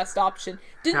been the best option.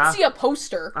 Didn't see a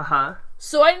poster. Uh-huh.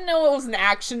 So I didn't know it was an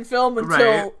action film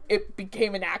until it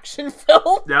became an action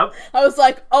film. Yep. I was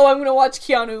like, oh, I'm going to watch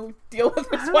Keanu deal with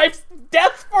his wife's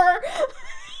death for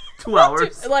 2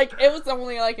 hours. Like, it was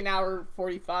only like an hour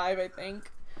 45, I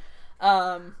think.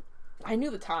 I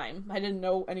knew the time. I didn't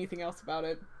know anything else about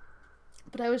it.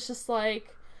 But I was just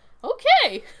like,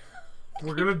 okay.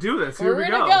 We're going to do this. Here we go.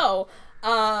 We're going to go.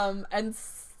 And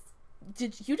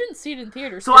you didn't see it in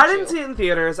theaters, So I didn't see it in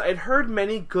theaters. I'd heard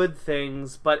many good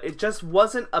things, but it just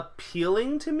wasn't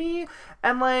appealing to me.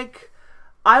 And, like,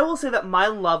 I will say that my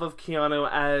love of Keanu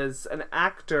as an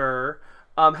actor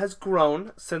has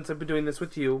grown since I've been doing this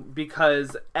with you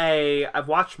because, A, I've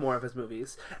watched more of his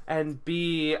movies, and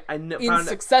B, in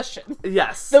succession.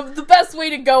 Yes. The best way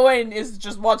to go in is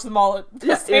just watch them all at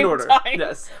the same in order. time.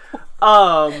 Yes.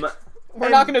 We're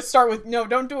not going to start with... No,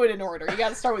 don't do it in order. You got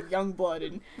to start with Youngblood,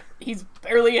 and he's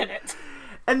barely in it.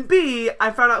 And B,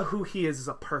 I found out who he is as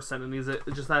a person, and he's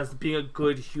just as being a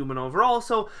good human overall.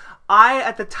 So I,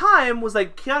 at the time, was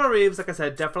like, Keanu Reeves, like I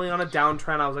said, definitely on a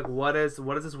downtrend. I was like, what is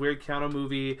this weird Keanu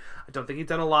movie? I don't think he'd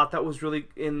done a lot that was really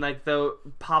in, like, the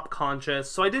pop conscious.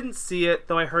 So I didn't see it,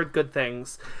 though I heard good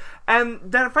things. And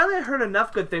then finally I heard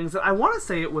enough good things that I want to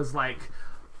say it was, like,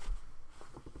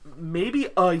 maybe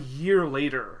a year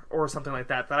later or something like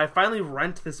that I finally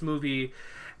rent this movie,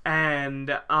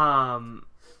 and I'm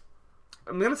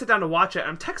going to sit down to watch it.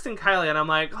 I'm texting Kylie, and I'm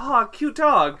like, oh, cute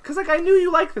dog. Because, like, I knew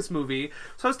you liked this movie.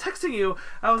 So I was texting you.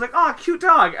 I was like, oh, cute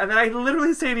dog. And then I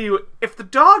literally say to you, if the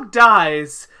dog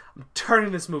dies, I'm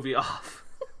turning this movie off.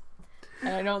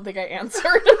 And I don't think I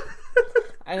answered.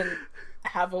 I didn't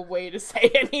have a way to say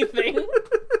anything.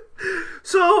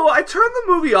 So I turned the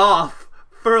movie off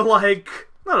for, like,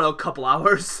 I don't know, a couple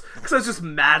hours. Because I was just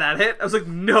mad at it. I was like,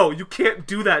 no, you can't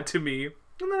do that to me.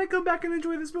 and then I come back and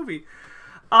enjoy this movie.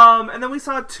 And then we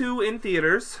saw 2 in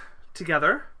theaters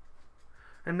together,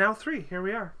 and now 3. Here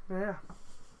we are. Yeah.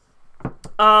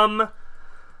 All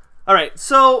right.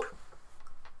 So,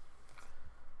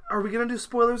 are we gonna do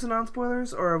spoilers and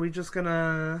non-spoilers, or are we just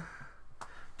gonna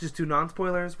just do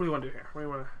non-spoilers? What do you want to do here? What do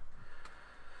you want to?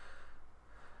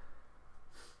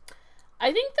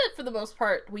 I think that for the most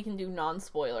part we can do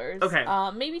non-spoilers. Okay.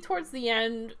 Maybe towards the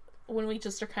end when we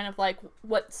just are kind of like,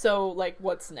 what's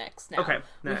next now? Okay.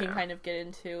 We can kind of get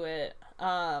into it.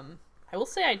 I will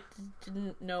say I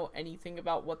didn't know anything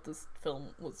about what this film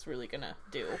was really gonna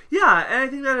do. Yeah, and I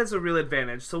think that is a real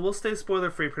advantage. So we'll stay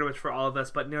spoiler-free pretty much for all of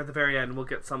this, but near the very end we'll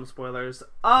get some spoilers.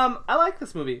 I like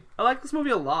this movie. I like this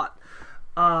movie a lot.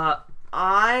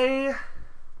 I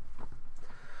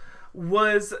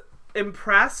was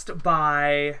impressed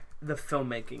by the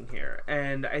filmmaking here,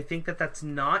 and I think that that's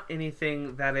not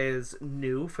anything that is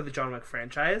new for the John Wick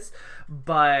franchise,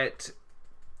 but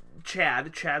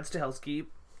Chad Stahelski,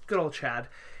 good old Chad,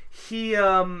 he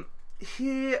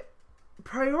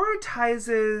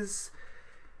prioritizes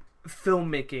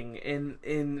filmmaking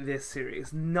in this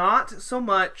series, not so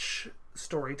much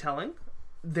storytelling.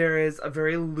 There is a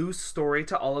very loose story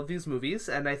to all of these movies,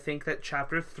 and I think that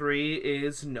Chapter 3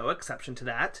 is no exception to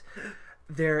that.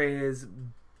 There is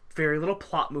very little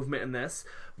plot movement in this,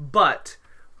 but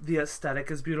the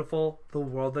aesthetic is beautiful. The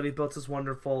world that he built is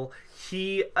wonderful.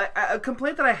 A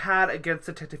complaint that I had against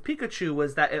Detective Pikachu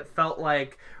was that it felt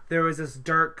like there was this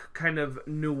dark kind of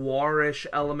noirish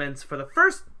elements for the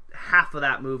first half of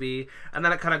that movie, and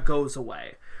then it kind of goes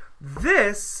away.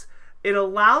 This, it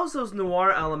allows those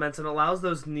noir elements and allows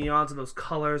those neons and those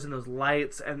colors and those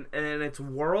lights and its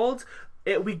world.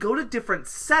 We go to different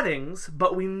settings,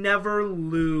 but we never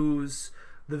lose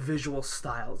the visual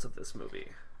styles of this movie.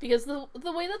 Because the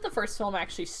way that the first film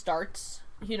actually starts,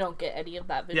 you don't get any of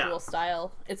that visual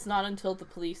style. It's not until the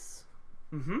police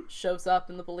shows up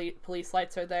and the police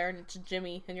lights are there and it's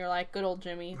Jimmy, and you're like, good old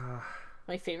Jimmy.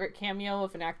 My favorite cameo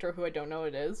of an actor who I don't know who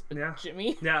it is, but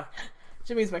Jimmy. Yeah.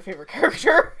 Jimmy's my favorite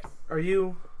character. Are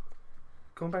you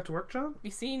going back to work, John? Be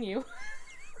seeing you.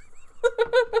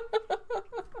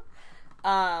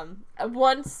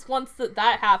 Once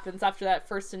that happens, after that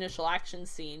first initial action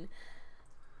scene,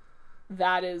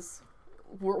 that is,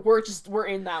 we're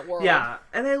in that world. Yeah,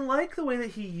 and I like the way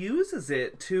that he uses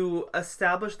it to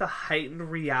establish the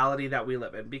heightened reality that we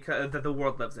live in, because that the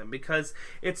world lives in, because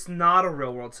it's not a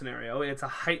real world scenario, it's a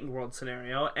heightened world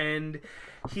scenario, and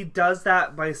he does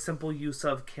that by simple use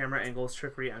of camera angles,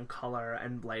 trickery, and color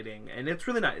and lighting, and it's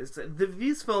really nice.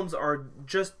 These films are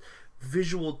just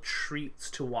visual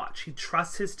treats to watch. He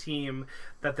trusts his team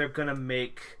that they're gonna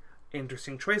make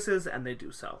interesting choices, and they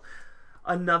do so.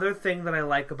 Another thing that I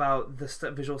like about the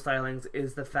visual stylings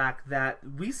is the fact that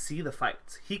we see the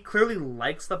fights. He clearly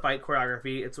likes the fight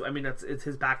choreography. It's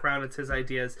his background, it's his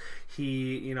ideas.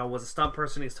 He, was a stunt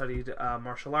person. He studied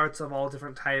martial arts of all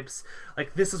different types.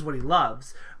 Like, this is what he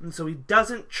loves, and so he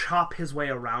doesn't chop his way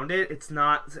around it. It's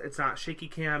not shaky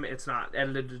cam. It's not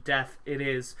edited to death. It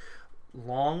is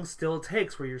long still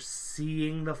takes where you're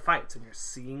seeing the fights and you're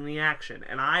seeing the action,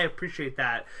 and I appreciate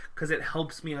that because it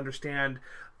helps me understand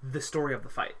the story of the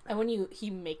fight. And when he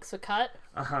makes a cut,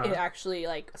 it actually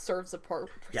serves a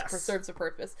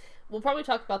purpose. We'll probably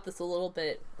talk about this a little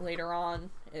bit later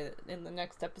on in the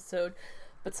next episode,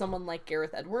 but someone like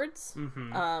Gareth Edwards,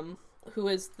 who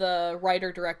is the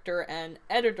writer, director, and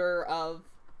editor of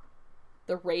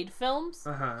the Raid films,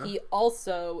 he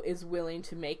also is willing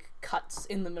to make cuts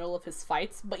in the middle of his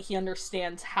fights, but he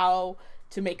understands how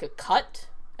to make a cut,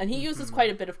 and he uses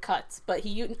quite a bit of cuts, but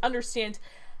he understands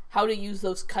how to use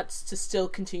those cuts to still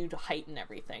continue to heighten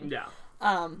everything. Yeah.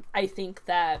 I think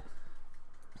that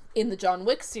in the John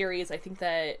Wick series, I think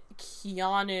that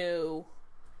Keanu,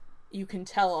 you can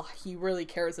tell he really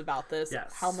cares about this,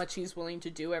 how much he's willing to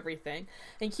do everything.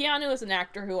 And Keanu is an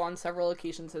actor who on several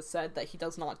occasions has said that he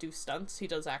does not do stunts, he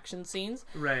does action scenes.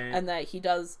 Right. And that he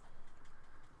does,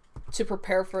 to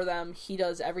prepare for them, he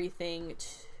does everything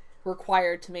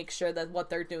required to make sure that what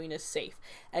they're doing is safe.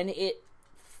 And it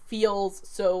feels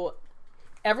so,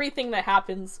 everything that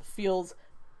happens feels,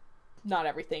 not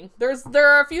everything. There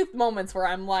are a few moments where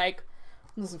I'm like,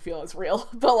 it doesn't feel as real,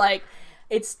 but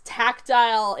it's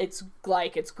tactile, it's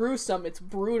gruesome, it's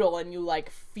brutal, and you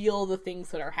feel the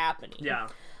things that are happening. Yeah.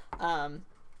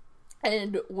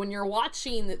 And when you're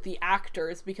watching the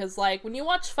actors, because when you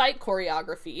watch fight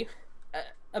choreography,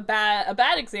 a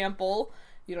bad example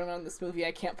you don't own this movie,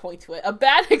 I can't point to it. A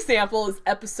bad example is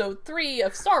episode 3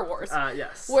 of Star Wars.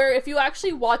 Yes. Where if you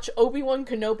actually watch Obi-Wan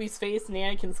Kenobi's face and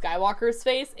Anakin Skywalker's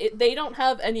face, they don't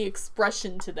have any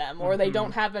expression to them, or they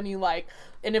don't have any, like,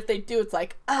 and if they do, it's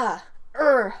like, ugh.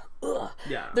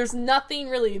 Yeah. There's nothing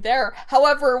really there.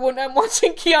 However, when I'm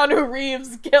watching Keanu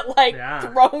Reeves get, like,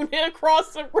 thrown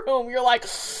across the room, you're like,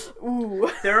 ooh.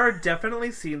 There are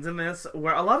definitely scenes in this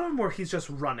where a lot of them where he's just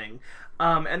running.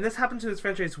 And this happened to this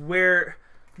franchise where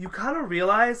you kind of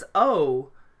realize, oh,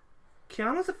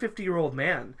 Keanu's a 50-year-old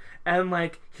man, and,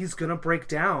 like, he's gonna break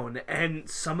down, and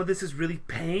some of this is really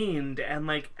pained, and,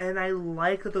 like, and I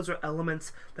like that those are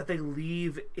elements that they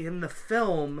leave in the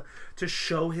film to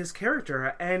show his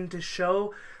character, and to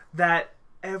show that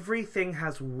everything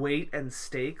has weight and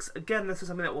stakes. Again, this is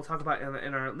something that we'll talk about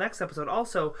in our next episode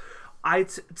also.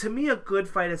 To me, a good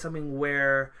fight is something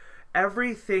where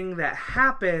everything that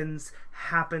happens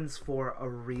for a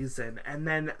reason, and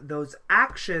then those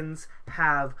actions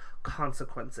have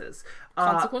consequences.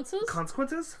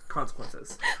 Consequences.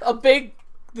 A big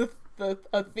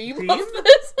a theme of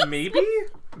this. Maybe.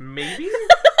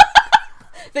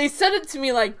 They said it to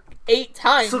me like 8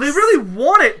 times. So they really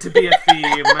want it to be a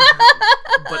theme,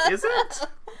 but is it?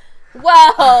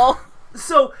 Well.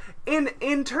 So.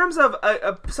 In terms of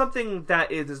something that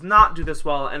does not do this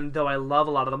well, and though I love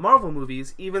a lot of the Marvel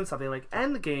movies, even something like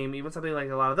Endgame, even something like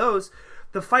a lot of those,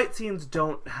 the fight scenes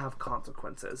don't have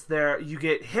consequences. You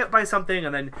get hit by something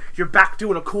and then you're back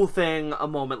doing a cool thing a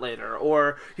moment later,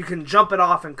 or you can jump it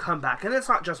off and come back. And it's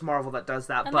not just Marvel that does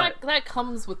that, and but that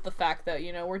comes with the fact that,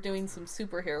 you know, we're doing some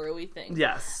superhero-y things.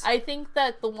 Yes. I think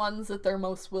that the ones that they're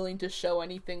most willing to show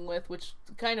anything with, which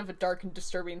kind of a dark and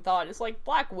disturbing thought, is like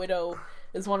Black Widow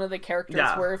is one of the characters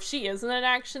where if she is in an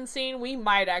action scene, we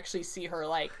might actually see her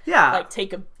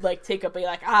take a be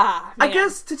like, man. I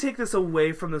guess to take this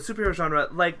away from the superhero genre,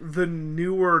 like the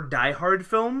newer Die Hard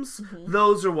films,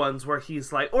 those are ones where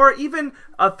he's like, or even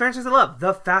a franchise I love,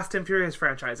 the Fast and Furious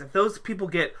franchise. If those people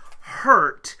get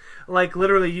hurt, like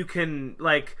literally you can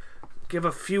like give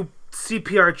a few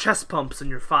CPR chest pumps and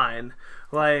you're fine.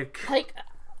 Like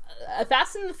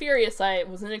Fast and the Furious, I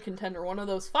was in a contender, one of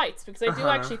those fights, because I do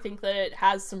actually think that it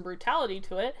has some brutality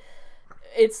to it.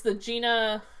 It's the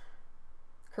Gina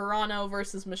Carano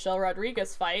versus Michelle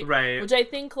Rodriguez fight, right? Which I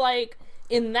think, like,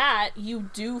 in that,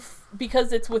 you do,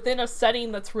 because it's within a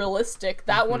setting that's realistic,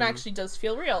 that one actually does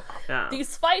feel real. Yeah.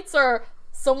 These fights are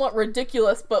somewhat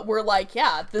ridiculous, but we're like,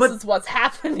 this is what's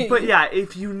happening. But yeah,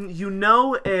 if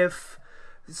if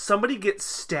somebody gets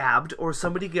stabbed or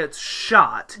somebody gets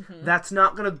shot, that's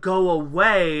not going to go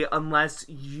away unless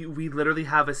we literally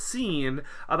have a scene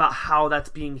about how that's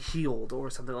being healed or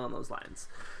something along those lines.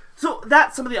 So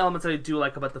that's some of the elements that I do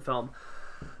like about the film.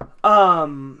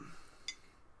 The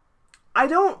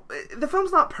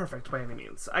film's not perfect by any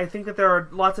means. I think that there are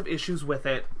lots of issues with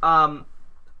it.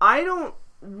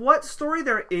 What story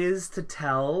there is to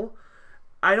tell,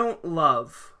 I don't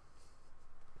love.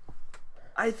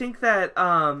 I think that,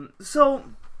 so,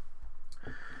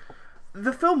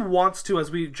 the film wants to, as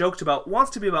we joked about,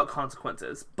 wants to be about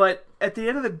consequences, but at the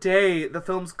end of the day, the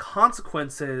film's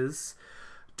consequences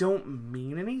don't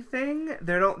mean anything.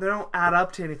 They don't add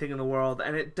up to anything in the world,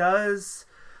 and it does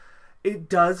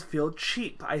feel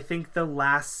cheap. I think the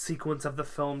last sequence of the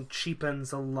film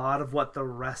cheapens a lot of what the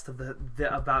rest of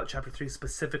the about Chapter 3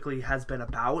 specifically has been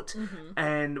about,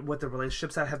 and what the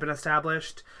relationships that have been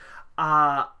established.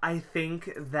 I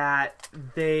think that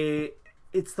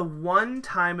it's the one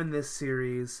time in this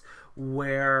series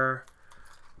where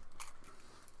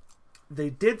they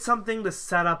did something to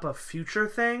set up a future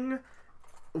thing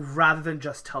rather than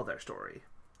just tell their story.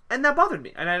 And that bothered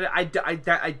me. And I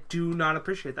do not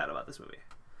appreciate that about this movie.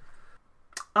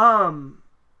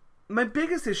 My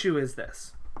biggest issue is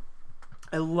this.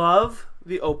 I love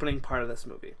the opening part of this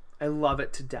movie. I love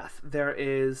it to death. There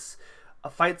is a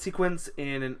fight sequence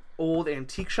in an old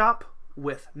antique shop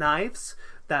with knives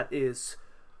that is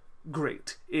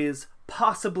great. Is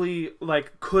possibly,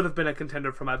 like, could have been a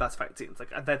contender for my best fight scenes.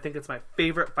 Like, I think it's my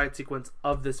favorite fight sequence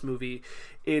of this movie.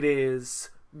 It is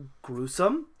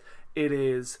gruesome. It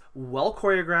is well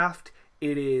choreographed.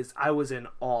 I was in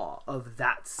awe of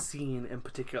that scene in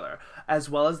particular, as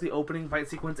well as the opening fight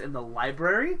sequence in the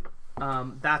library.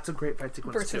 That's a great fight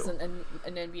sequence versus too. an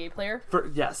NBA player?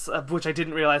 Yes, which I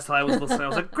didn't realize till I was listening. I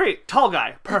was like, great, tall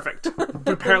guy, perfect.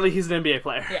 Apparently he's an NBA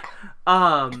player. Yeah.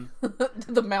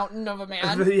 The mountain of a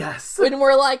man. Yes. When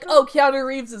we're like, oh, Keanu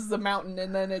Reeves is the mountain,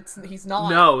 and then he's not.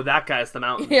 No, that guy's the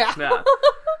mountain. Yeah.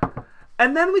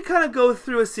 And then we kind of go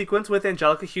through a sequence with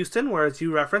Anjelica Huston, where, as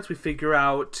you referenced, we figure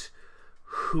out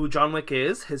who John Wick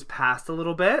is, his past a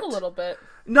little bit. A little bit.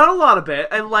 Not a lot of it.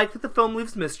 I like that the film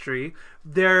leaves mystery.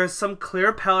 There's some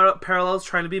clear parallels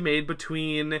trying to be made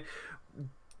between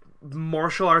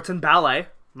martial arts and ballet.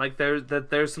 Like,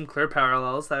 there's some clear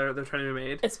parallels that they're trying to be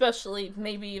made. Especially,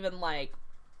 maybe even, like,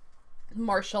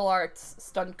 martial arts,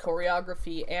 stunt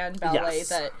choreography, and ballet.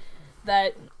 Yes.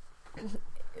 That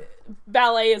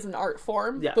ballet is an art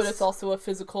form, yes. but it's also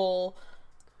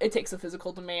it takes a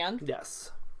physical demand.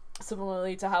 Yes.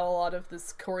 Similarly to how a lot of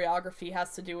this choreography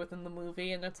has to do within the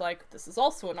movie, and it's like, this is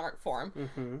also an art form.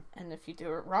 Mm-hmm. And if you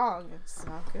do it wrong, it's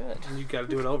not good. And you gotta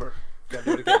do it over. You gotta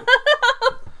do it again.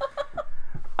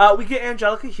 We get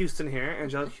Angelica Houston here.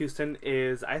 Angelica Houston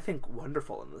is, I think,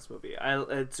 wonderful in this movie.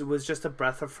 It was just a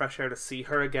breath of fresh air to see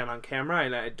her again on camera,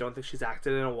 and I don't think she's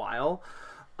acted in a while.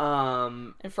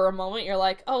 And for a moment, you're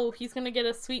like, "Oh, he's gonna get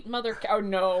a sweet mother."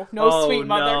 No sweet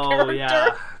mother character.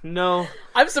 Yeah. No,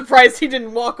 I'm surprised he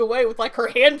didn't walk away with like her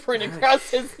handprint across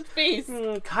his face.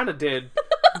 Kind of did.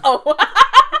 Oh,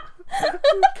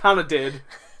 Kind of did.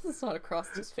 It's not across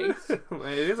his face. It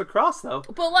is across though.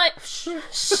 But like,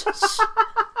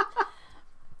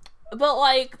 But,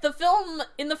 like,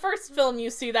 in the first film, you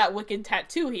see that wicked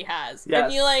tattoo he has. Yes.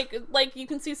 And you, like, you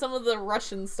can see some of the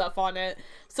Russian stuff on it.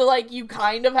 So, like, you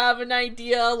kind of have an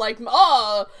idea, like,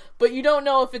 but you don't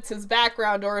know if it's his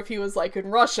background or if he was, like, in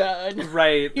Russia and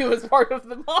right. he was part of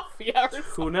the mafia or something.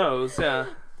 Who knows, yeah.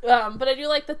 But I do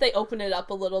like that they open it up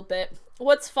a little bit.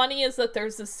 What's funny is that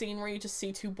there's this scene where you just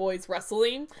see two boys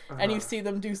wrestling, and you see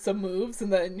them do some moves,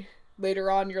 and then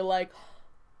later on you're like,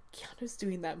 Keanu's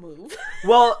doing that move.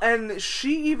 Well, and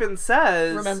she even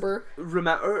says... Remember,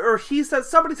 or he says...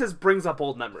 Somebody says brings up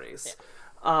old memories.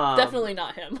 Yeah. Definitely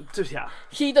not him. Yeah.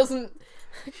 He doesn't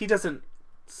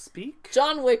speak?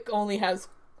 John Wick only has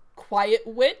quiet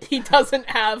wit. He doesn't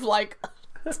have, like,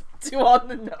 too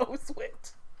on-the-nose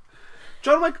wit.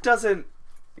 John Wick doesn't...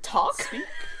 Talk? Speak?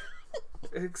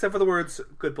 Except for the words,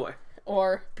 good boy.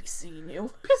 Or, be seeing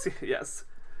you. Yes.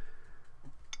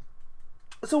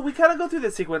 So we kind of go through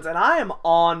this sequence, and I am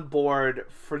on board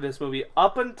for this movie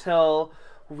up until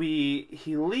he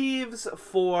leaves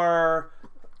for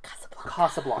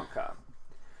Casablanca.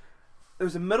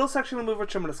 There's a middle section of the movie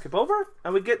which I'm going to skip over,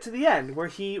 and we get to the end where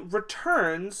he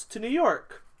returns to New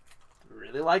York.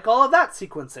 Really like all of that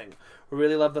sequencing.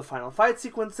 Really love the final fight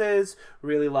sequences.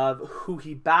 Really love who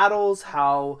he battles,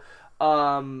 how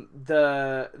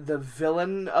the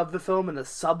villain of the film and the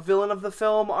sub-villain of the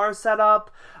film are set up.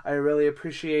 I really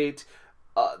appreciate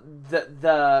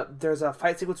there's a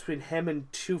fight sequence between him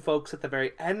and two folks at the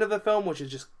very end of the film, which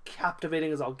is just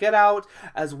captivating as all get out,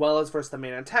 as well as versus the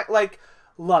main attack. Like,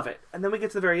 love it. And then we get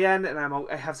to the very end, and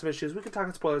I have some issues. We can talk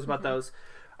in spoilers about those.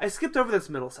 I skipped over this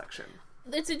middle section.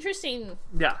 It's interesting.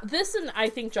 Yeah. This and I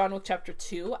think John Wick Chapter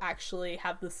 2 actually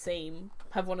have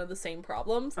one of the same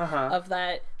problems of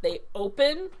that they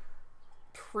open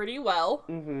pretty well.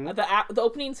 Mm-hmm. The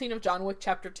opening scene of John Wick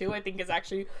Chapter 2 I think is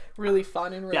actually really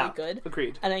fun and really good.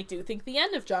 Agreed. And I do think the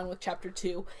end of John Wick Chapter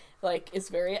 2 like is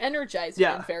very energizing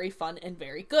and very fun and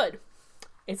very good.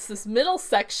 It's this middle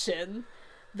section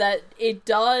that it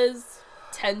does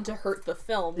tend to hurt the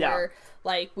film where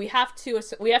like we have to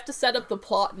set up the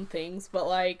plot and things, but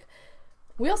like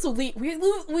we also leave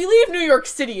New York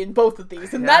City in both of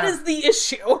these, and that is the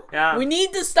issue. Yeah. We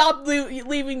need to stop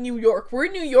leaving New York. We're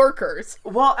New Yorkers.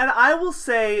 Well, and I will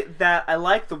say that I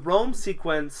like the Rome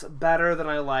sequence better than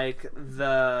I like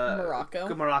the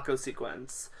Morocco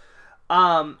sequence.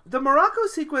 The Morocco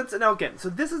sequence, now again, so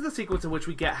this is the sequence in which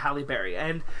we get Halle Berry,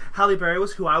 and Halle Berry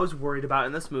was who I was worried about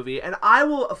in this movie, and I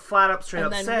will flat up straight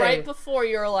up say... And then right before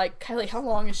you were like, Kylie, how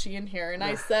long is she in here? And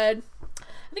I said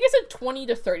 20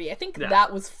 to 30. I think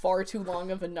that was far too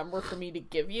long of a number for me to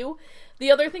give you.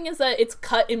 The other thing is that it's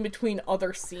cut in between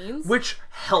other scenes. Which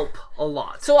help a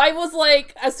lot. So I was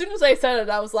like, as soon as I said it,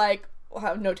 I was like, we'll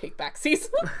have no take back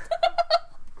season.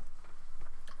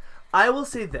 I will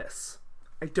say this.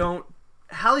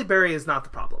 Halle Berry is not the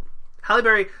problem. Halle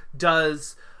Berry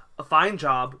does a fine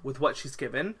job with what she's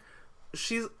given.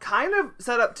 She's kind of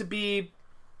set up to be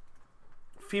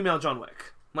female John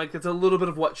Wick. Like, it's a little bit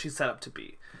of what she's set up to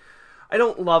be. I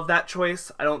don't love that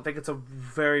choice. I don't think it's a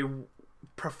very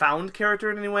profound character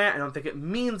in any way. I don't think it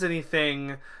means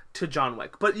anything to John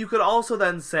Wick. But you could also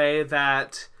then say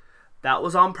that that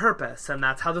was on purpose, and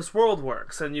that's how this world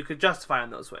works, and you could justify in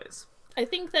those ways. I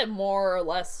think that more or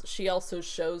less she also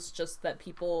shows just that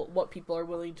what people are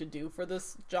willing to do for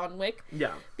this John Wick.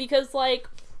 Yeah. Because, like,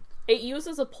 it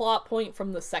uses a plot point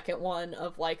from the second one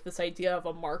of, like, this idea of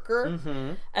a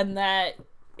marker, and that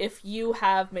if you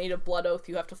have made a blood oath,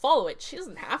 you have to follow it. She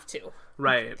doesn't have to.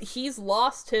 Right. He's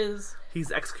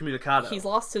excommunicado. He's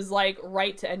lost his, like,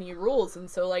 right to any rules, and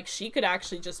so, like, she could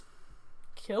actually just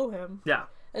kill him. Yeah.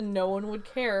 And no one would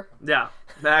care. Yeah.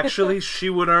 Actually, she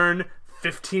would earn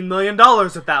 $15 million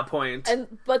at that point.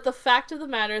 But the fact of the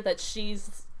matter that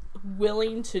she's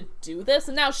willing to do this,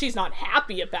 and now she's not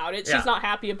happy about it. She's not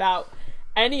happy about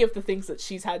any of the things that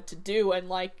she's had to do, and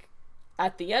like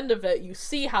at the end of it you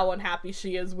see how unhappy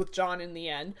she is with John in the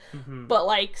end. But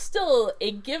like still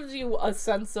it gives you a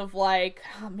sense of like,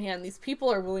 oh man, these people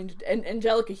are willing to, and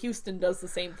Anjelica Huston does the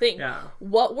same thing.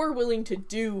 What we're willing to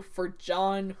do for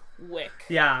John Wick.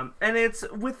 Yeah, and it's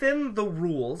within the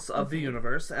rules of the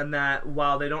universe, and that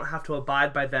while they don't have to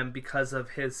abide by them because of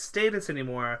his status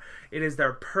anymore, it is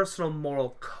their personal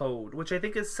moral code, which I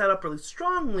think is set up really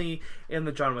strongly in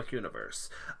the John Wick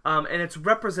universe. And it's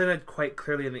represented quite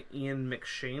clearly in the Ian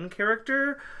McShane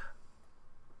character.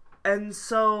 And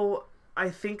so I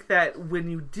think that when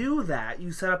you do that,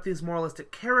 you set up these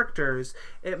moralistic characters,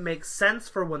 it makes sense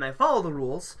for when they follow the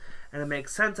rules, and it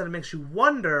makes sense, and it makes you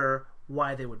wonder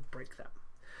why they would break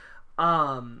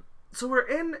them. So we're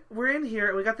in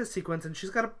here, we got this sequence, and she's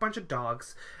got a bunch of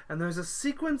dogs, and there's a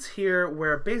sequence here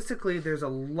where basically there's a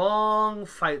long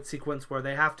fight sequence where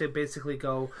they have to basically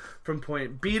go from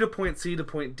point B to point C to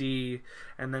point D,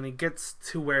 and then he gets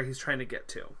to where he's trying to get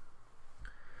to.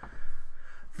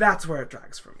 That's where it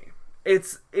drags for me.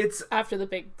 It's after the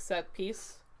big set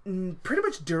piece, pretty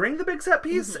much during the big set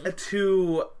piece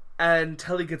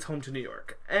until he gets home to New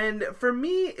York. And for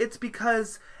me, it's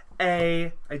because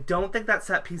I don't think that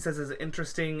set piece is as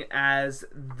interesting as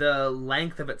the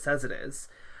length of it says it is.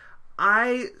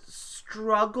 I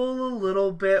struggle a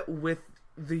little bit with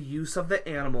the use of the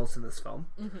animals in this film.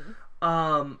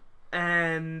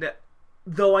 And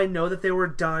though I know that they were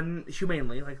done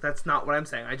humanely, like that's not what I'm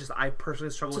saying. I personally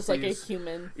struggle with just like a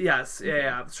human. Yes,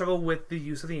 struggle with the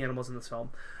use of the animals in this film.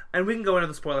 And we can go into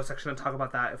the spoiler section and talk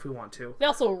about that if we want to. They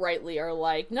also rightly are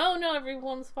like, no,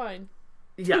 everyone's fine.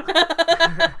 Yeah.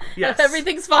 Yes.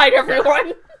 Everything's fine, everyone.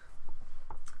 Yeah.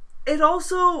 It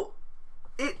also,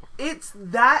 it's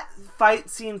that fight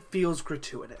scene feels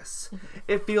gratuitous.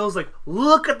 It feels like,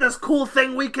 look at this cool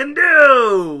thing we can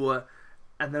do!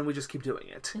 And then we just keep doing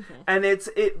it. And it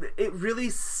really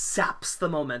saps the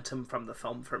momentum from the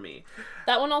film for me.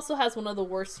 That one also has one of the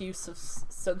worst use of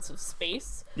sense of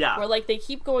space. Yeah. Where like they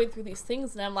keep going through these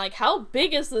things and I'm like, how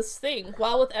big is this thing?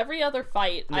 While with every other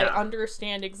fight, I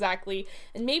understand exactly.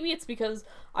 And maybe it's because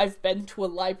I've been to a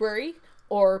library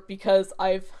or because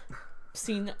I've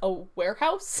seen a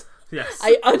warehouse. Yes.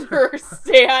 I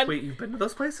understand. Wait, you've been to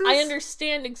those places? I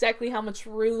understand exactly how much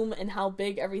room and how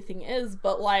big everything is,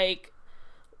 but like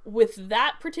with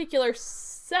that particular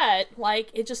set,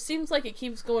 like it just seems like it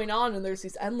keeps going on and there's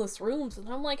these endless rooms and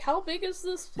I'm like, how big is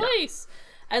this place?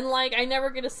 And like I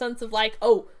never get a sense of like,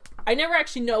 oh, I never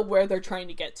actually know where they're trying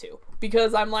to get to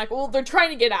because I'm like, well, they're trying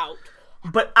to get out.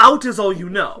 But out is all you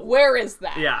know. Where is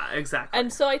that? Yeah, exactly.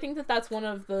 And so I think that that's one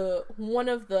of the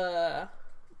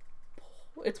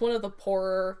it's one of the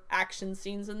poorer action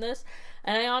scenes in this.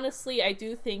 And I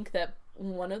do think that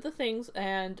one of the things,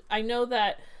 and I know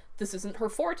that this isn't her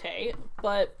forte,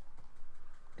 but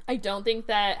I don't think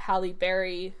that Halle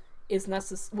Berry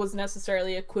was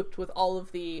necessarily equipped with all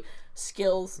of the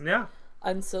skills. Yeah.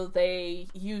 And so they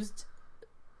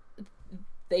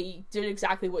did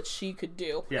exactly what she could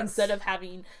do. Yes. Instead of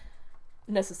having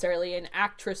necessarily an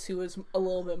actress who is a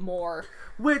little bit more.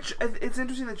 Which, it's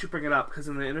interesting that you bring it up, because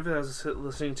in the interview I was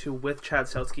listening to with Chad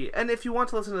Stahelski, and if you want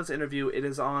to listen to this interview, it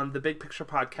is on the Big Picture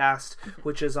podcast,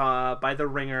 which is by The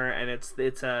Ringer, and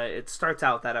it starts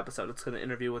out that episode. It's an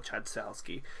interview with Chad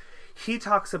Stahelski. He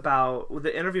talks about,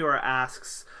 the interviewer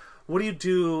asks, what do you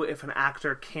do if an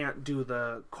actor can't do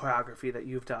the choreography that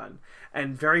you've done?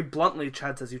 And very bluntly,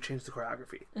 Chad says you change the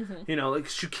choreography. You know,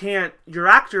 like you can't. Your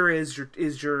actor is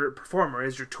your performer,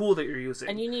 is your tool that you're using,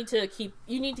 and you need to keep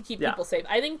people safe.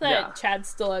 I think that Chad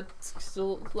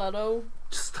Stiletto.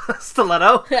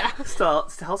 Yeah.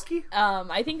 Stahelski.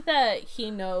 I think that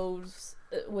he knows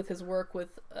with his work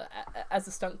with as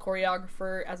a stunt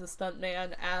choreographer, as a stunt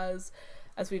man, as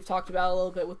we've talked about a little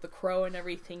bit with The Crow and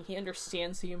everything, he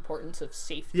understands the importance of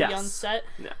safety on set.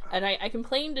 Yeah. And I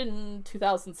complained in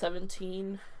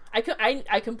 2017.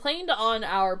 I complained on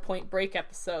our Point Break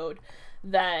episode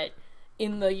that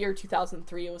in the year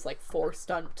 2003 it was like 4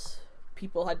 stunt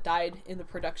people had died in the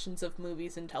productions of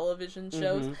movies and television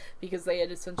shows because they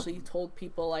had essentially told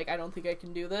people like, I don't think I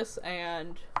can do this,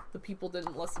 and the people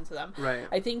didn't listen to them. Right.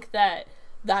 I think that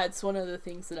that's one of the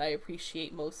things that I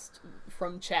appreciate most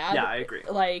from Chad. Yeah, I agree.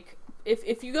 Like,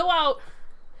 if you go out,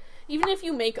 even if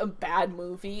you make a bad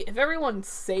movie, if everyone's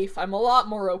safe, I'm a lot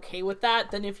more okay with that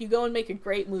than if you go and make a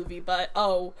great movie, but,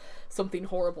 something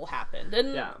horrible happened.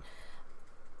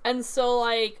 And so,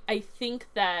 like, I think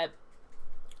that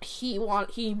he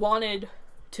wanted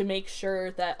to make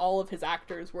sure that all of his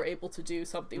actors were able to do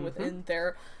something within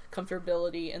their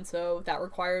comfortability, and so that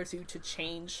requires you to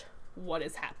change what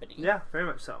is happening. Yeah, very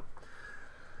much so.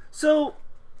 So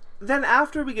then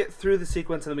after we get through the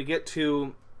sequence and then we get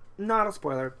to, not a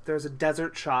spoiler, there's a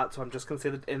desert shot, so I'm just going to say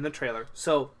that in the trailer.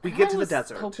 So we get to the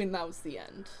desert. I was hoping that was the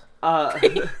end. Of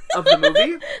the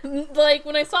movie? Like,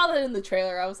 when I saw that in the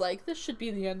trailer, I was like, this should be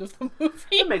the end of the movie.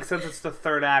 It makes sense. It's the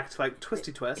third act, like,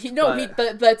 twisty twist.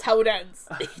 That's how it ends.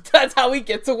 That's how he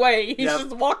gets away. He's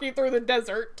just walking through the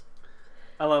desert.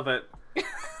 I love it.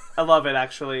 I love it,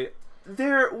 actually.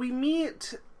 We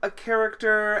meet a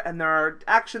character, and there are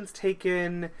actions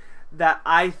taken that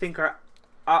I think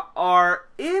are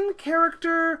in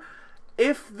character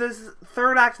if the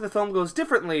third act of the film goes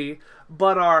differently,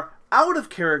 but are out of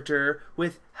character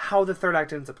with how the third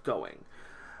act ends up going.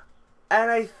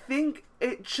 And I think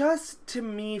it just, to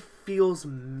me, feels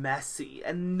messy.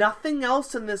 And nothing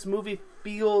else in this movie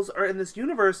or in this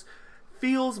universe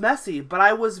feels messy. But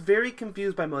I was very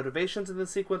confused by motivations in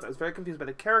this sequence. I was very confused by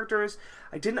the characters.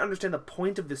 I didn't understand the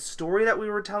point of the story that we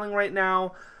were telling right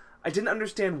now. I didn't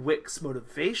understand Wick's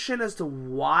motivation as to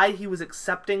why he was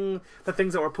accepting the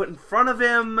things that were put in front of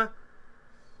him.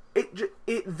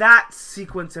 That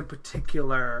sequence in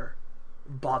particular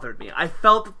bothered me. I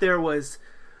felt that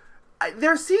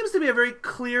there seems to be a very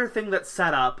clear thing that's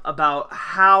set up about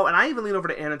how, and I even lean over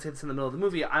to Anna and say this in the middle of the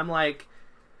movie, I'm like,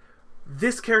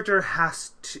 this character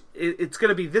it's going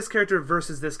to be this character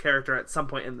versus this character at some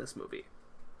point in this movie.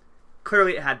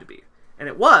 Clearly it had to be. And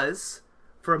it was,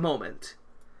 for a moment.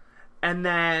 And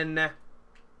then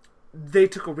they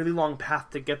took a really long path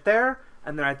to get there,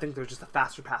 and then I think there's just a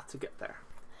faster path to get there.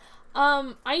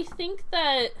 I think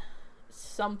that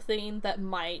something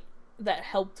that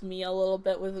helped me a little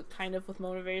bit with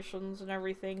motivations and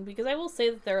everything, because I will say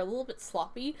that they're a little bit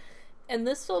sloppy, and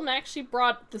this film actually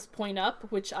brought this point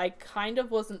up, which I kind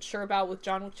of wasn't sure about with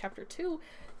John Wick Chapter 2,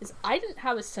 is I didn't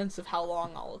have a sense of how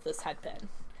long all of this had been.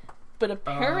 But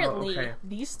apparently,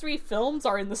 these 3 films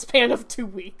are in the span of 2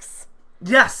 weeks.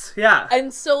 Yes, yeah.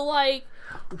 And so, like...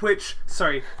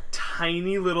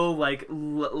 tiny little,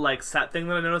 like set thing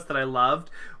that I noticed that I loved.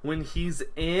 When he's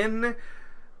in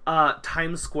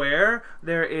Times Square,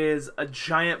 there is a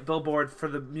giant billboard for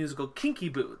the musical Kinky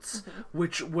Boots,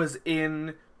 which was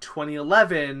in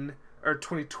 2011 or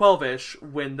 2012-ish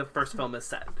when the first film is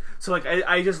set. So, like,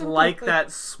 I just like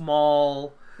that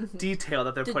small detail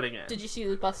that they're putting in. Did you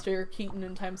see Buster Keaton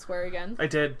in Times Square again? I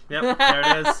did. Yep, there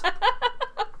it is.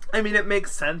 I mean, it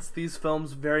makes sense. These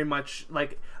films very much,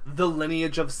 like, the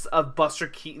lineage of Buster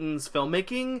Keaton's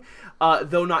filmmaking,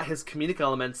 though not his comedic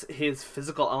elements, his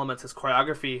physical elements, his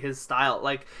choreography, his style.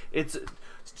 Like,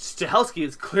 Stahelski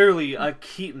is clearly a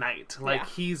Keatonite. Like,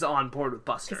 he's on board with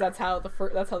Buster. Because that's how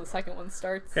the second one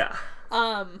starts. Yeah.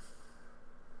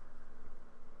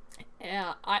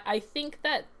 Yeah, I think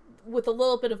that with a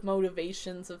little bit of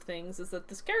motivations of things is that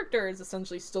this character is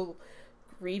essentially still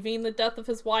grieving the death of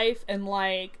his wife, and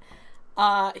like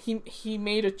he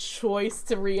made a choice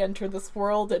to re-enter this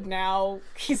world, and now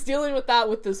he's dealing with that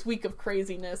with this week of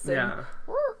craziness, and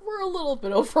we're a little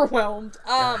bit overwhelmed,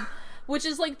 which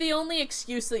is like the only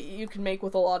excuse that you can make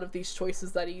with a lot of these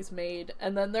choices that he's made.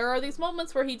 And then there are these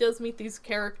moments where he does meet these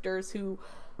characters who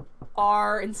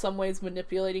are in some ways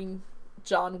manipulating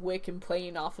John Wick and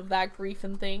playing off of that grief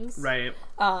and things. Right.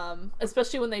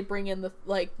 Especially when they bring in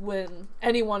when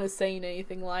anyone is saying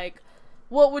anything like,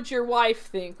 what would your wife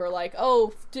think? Or like,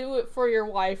 oh, do it for your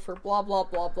wife, or blah, blah,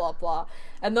 blah, blah, blah.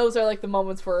 And those are like the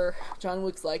moments where John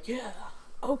Wick's like, yeah,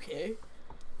 okay.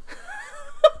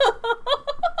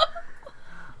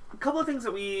 A couple of things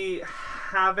that we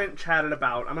haven't chatted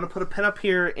about. I'm going to put a pin up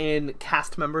here in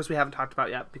cast members we haven't talked about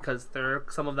yet, because there are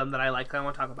some of them that I like that I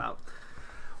want to talk about.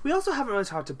 We also haven't really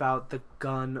talked about the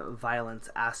gun violence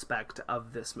aspect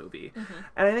of this movie.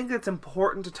 And I think it's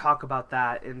important to talk about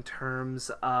that in terms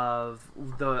of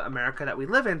the America that we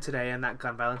live in today, and that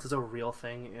gun violence is a real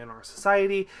thing in our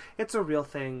society. It's a real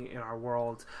thing in our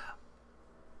world.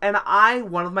 And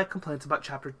one of my complaints about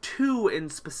Chapter 2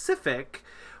 in specific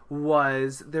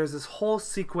was there's this whole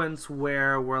sequence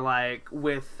where we're like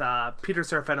with Peter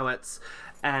Serafinowicz,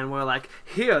 and we're like,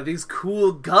 here, these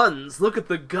cool guns. Look at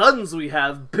the guns we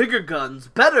have. Bigger guns,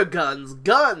 better guns,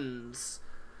 guns.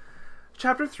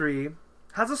 Chapter 3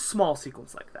 has a small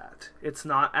sequence like that. It's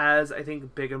not as, I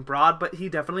think, big and broad, but he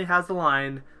definitely has the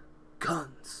line,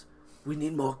 guns. We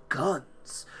need more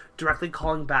guns. Directly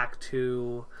calling back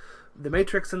to The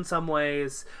Matrix in some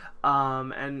ways.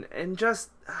 And just...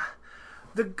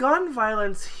 the gun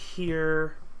violence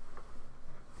here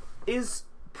is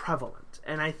prevalent.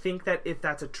 And I think that if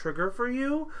that's a trigger for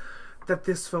you, that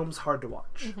this film's hard to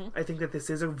watch. I think that this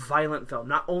is a violent film,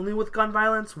 not only with gun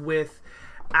violence, with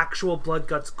actual blood,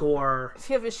 guts, gore. If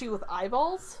you have issue with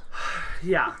eyeballs?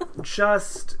 Yeah,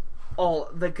 just all,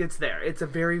 like, it's there. It's a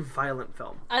very violent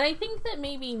film. And I think that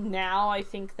maybe now, I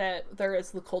think that there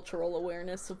is the cultural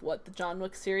awareness of what the John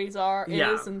Wick series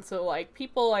is, and so, like,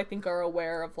 people, I think, are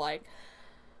aware of, like,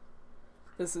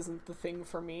 this isn't the thing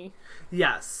for me.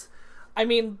 Yes. I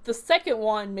mean, the second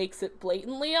one makes it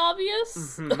blatantly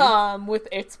obvious, with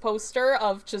its poster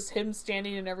of just him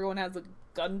standing and everyone has a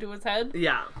gun to his head.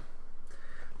 Yeah.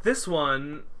 This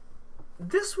one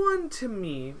to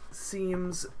me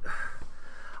seems...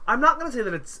 I'm not going to say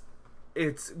that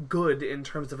it's good in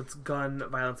terms of its gun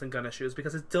violence and gun issues,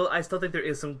 because I still think there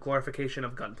is some glorification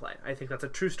of gunplay. I think that's a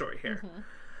true story here.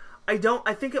 I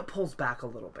think it pulls back a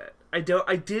little bit. I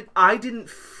didn't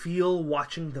feel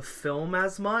watching the film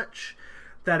as much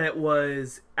that it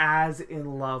was as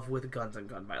in love with guns and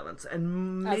gun violence.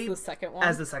 And as the second one.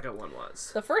 As the second one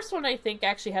was. The first one, I think,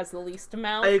 actually has the least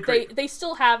amount. I agree. They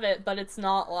still have it, but it's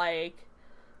not like...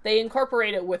 They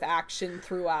incorporate it with action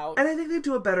throughout. And I think they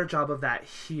do a better job of that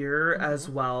here as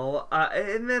well.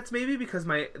 And that's maybe because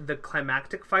the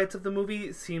climactic fights of the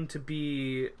movie seem to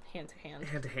be... Hand-to-hand.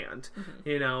 Hand-to-hand.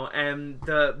 You know, and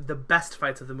the best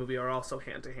fights of the movie are also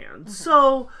hand-to-hand.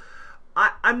 So...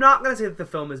 I'm not going to say that the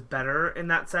film is better in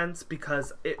that sense,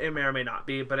 because it may or may not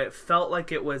be, but it felt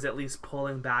like it was at least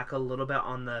pulling back a little bit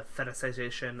on the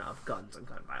fetishization of guns and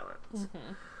gun violence.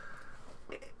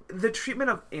 The treatment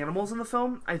of animals in the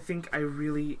film, I think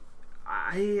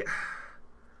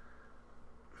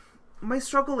my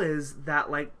struggle is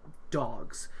that, like,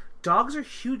 dogs are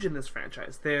huge in this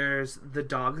franchise. There's the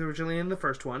dog originally in the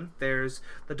first one. There's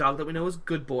the dog that we know as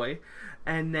Good Boy.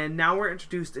 And then now we're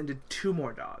introduced into 2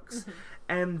 more dogs.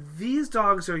 And these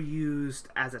dogs are used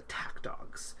as attack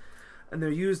dogs. And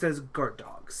they're used as guard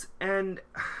dogs. And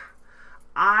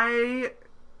I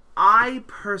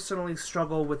personally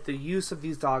struggle with the use of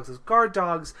these dogs as guard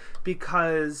dogs,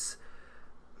 because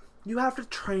you have to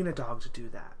train a dog to do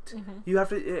that. You have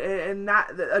to, and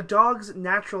that a dog's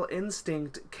natural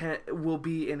instinct will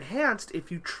be enhanced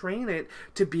if you train it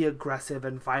to be aggressive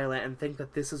and violent and think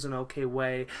that this is an okay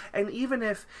way. And even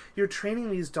if you're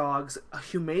training these dogs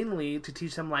humanely to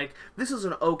teach them, like, this is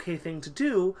an okay thing to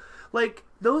do, like,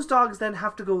 those dogs then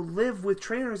have to go live with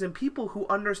trainers and people who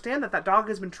understand that dog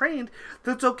has been trained,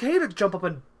 that it's okay to jump up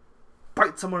and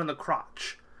bite someone in the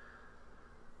crotch.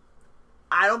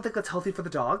 I don't think that's healthy for the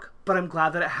dog, but I'm glad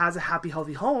that it has a happy,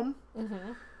 healthy home.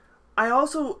 I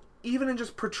also, even in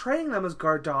just portraying them as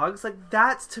guard dogs, like,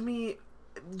 that's, to me,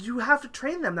 you have to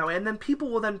train them that way. And then people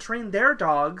will then train their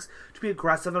dogs to be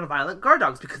aggressive and violent guard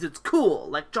dogs because it's cool,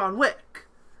 like John Wick.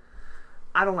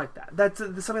 I don't like that. That's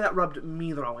something that rubbed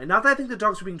me the wrong way. Not that I think the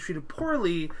dogs are being treated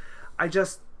poorly,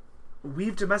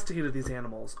 we've domesticated these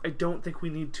animals. I don't think we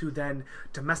need to then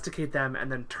domesticate them and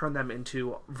then turn them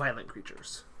into violent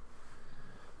creatures.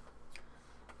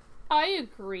 I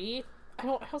agree. I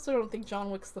also don't think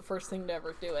John Wick's the first thing to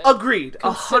ever do it. Agreed.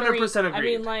 100% agreed. I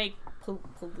mean, like,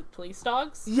 police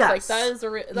dogs? Yes. Like, that's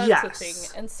a thing.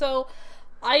 And so,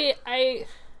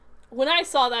 when I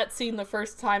saw that scene the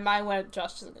first time, I went,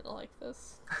 Josh isn't gonna like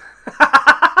this.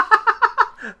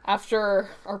 After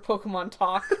our Pokemon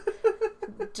talk,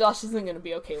 Josh isn't gonna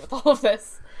be okay with all of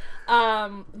this.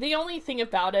 The only thing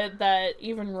about it that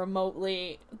even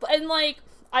remotely... And, like,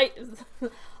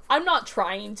 I'm not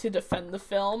trying to defend the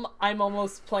film. I'm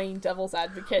almost playing devil's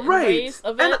advocate in ways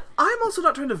of it. And I'm also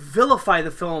not trying to vilify the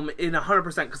film in 100%,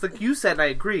 because, like you said, I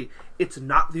agree, it's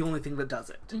not the only thing that does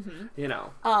it. You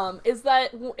know? Is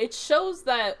that it shows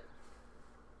that,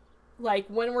 like,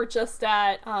 when we're just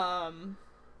at Halle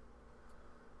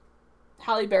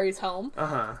Berry's home,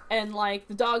 and, like,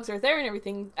 the dogs are there and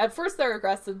everything, at first they're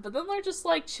aggressive, but then they're just,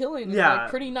 like, chilling and, like,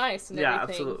 pretty nice and everything. Yeah,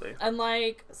 absolutely. And,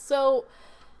 like, so...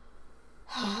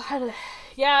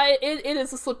 yeah, it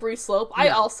is a slippery slope. Yeah. I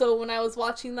also, when I was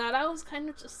watching that, I was kind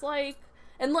of just like...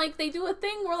 And, like, they do a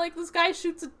thing where, like, this guy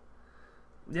shoots a...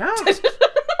 Yeah.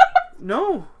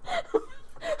 No.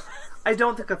 I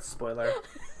don't think that's a spoiler.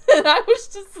 And I was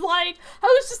just like...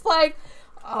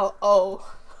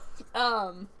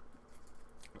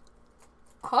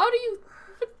 How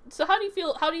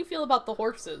do you feel about the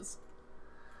horses?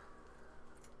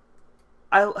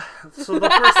 So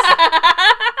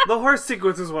the horse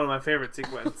sequence is one of my favorite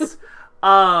sequences.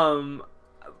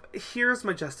 Here's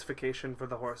my justification for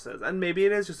the horses, and maybe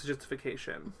it is just a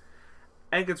justification.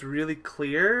 I think it's really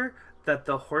clear that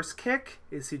the horse kick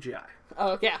is CGI.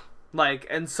 Oh, yeah. Like,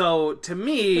 and so, to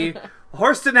me, the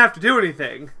horse didn't have to do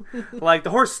anything. Like, the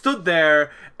horse stood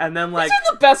there, and then, like... These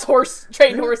are the best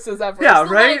trained horses ever. Yeah,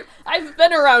 so, right? Like, I've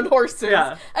been around horses,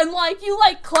 and, like, you,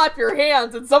 like, clap your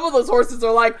hands, and some of those horses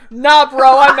are like, nah,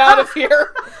 bro, I'm out of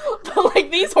here. But,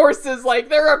 like, these horses, like,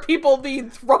 there are people being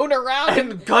thrown around.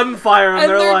 And gunfire, and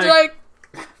they're like...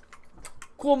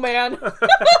 Cool, man.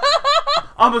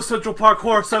 I'm a Central Park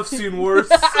horse. I've seen worse.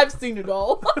 I've seen it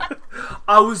all.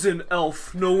 I was an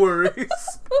elf. No worries.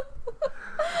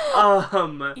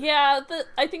 Yeah,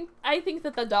 I think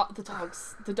that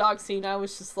the dog scene, I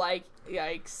was just like,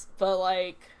 yikes. But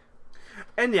like,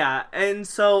 and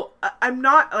so I'm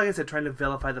not, like I said, trying to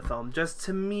vilify the film. Just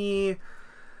to me,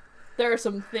 there are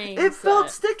some things. It felt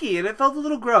sticky and it felt a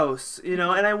little gross, you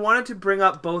know, and I wanted to bring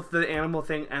up both the animal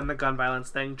thing and the gun violence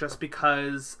thing just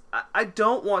because I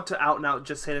don't want to out and out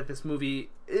just say that this movie,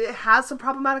 it has some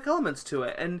problematic elements to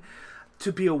it, and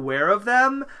to be aware of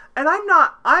them. And I'm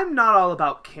not all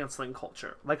about canceling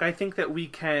culture. Like, I think that we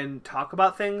can talk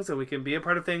about things and we can be a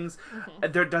part of things.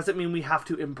 Mm-hmm. There doesn't mean we have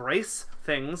to embrace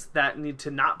things that need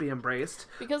to not be embraced.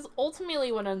 Because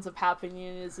ultimately what ends up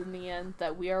happening is, in the end,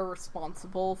 that we are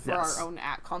responsible for our own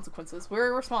consequences.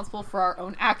 We're responsible for our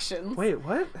own actions. Wait,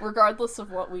 what? Regardless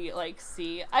of what we, like,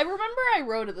 see. I remember I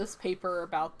wrote this paper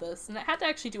about this, and it had to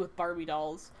actually do with Barbie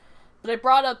dolls. But I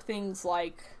brought up things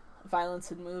like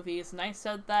violence in movies, and I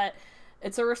said that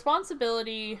it's a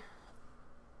responsibility,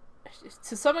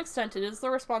 to some extent it is the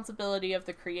responsibility of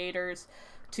the creators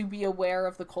to be aware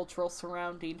of the cultural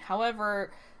surrounding.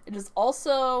 However, it is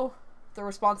also the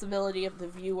responsibility of the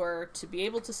viewer to be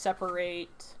able to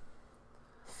separate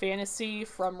fantasy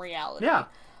from reality. Yeah.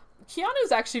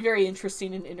 Keanu's actually very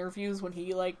interesting in interviews when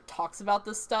he, like, talks about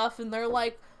this stuff, and they're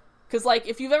like, because, like,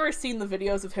 if you've ever seen the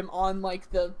videos of him on,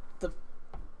 like, the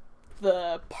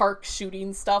park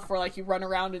shooting stuff where, like, you run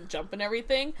around and jump and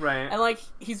everything. Right. And, like,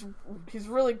 he's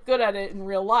really good at it in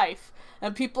real life.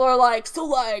 And people are like, so,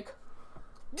 like,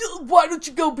 why don't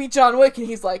you go be John Wick? And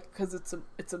he's like, because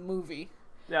it's a movie.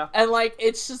 Yeah. And, like,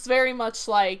 it's just very much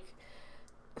like,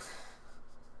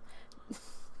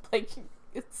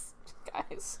 it's,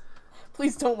 guys,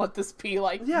 please don't let this be,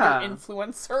 like, your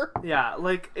influencer. Yeah,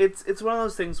 like, it's one of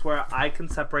those things where I can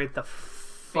separate the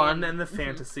fun and the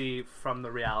fantasy from the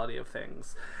reality of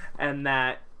things, and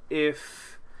that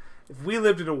if we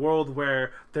lived in a world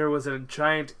where there was a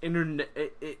giant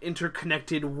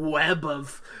interconnected web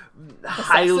of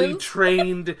highly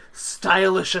trained,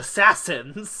 stylish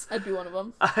assassins, I'd be one of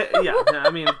them. I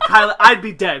mean, I'd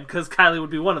be dead because Kylie would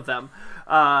be one of them.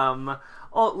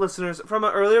 All listeners, from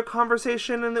an earlier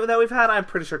conversation that we've had, I'm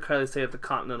pretty sure Kylie stayed at the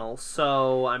Continental.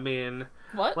 So, I mean,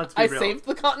 what? Let's be real. Saved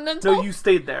the Continental? No, you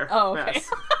stayed there. Oh, okay. Yes.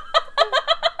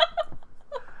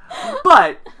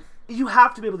 But you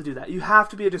have to be able to do that. You have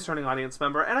to be a discerning audience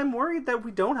member, and I'm worried that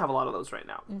we don't have a lot of those right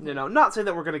now. Mm-hmm. You know, not saying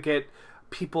that we're going to get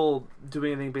people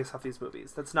doing anything based off these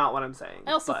movies. That's not what I'm saying.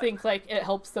 I also think, like, it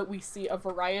helps that we see a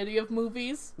variety of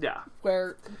movies. Yeah.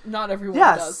 Where not everyone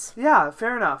does. Yeah,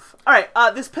 fair enough. Alright,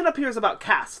 this pin up here is about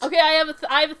cast. Okay, I have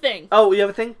a thing. Oh, you have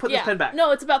a thing? Put this pin back.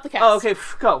 No, it's about the cast. Oh, okay,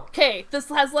 go. Okay, this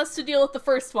has less to deal with the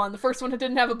first one. The first one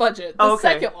didn't have a budget. The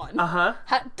second one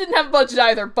didn't have a budget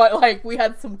either, but, like, we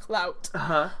had some clout.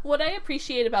 What I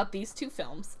appreciate about these two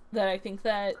films that I think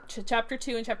that Chapter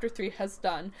 2 and Chapter 3 has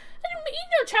done, and, you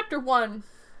know, Chapter 1,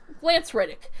 Lance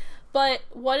Reddick, but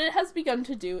what it has begun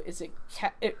to do is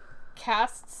it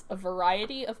casts a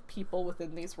variety of people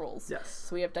within these roles. Yes.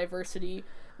 So we have diversity,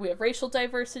 we have racial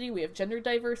diversity, we have gender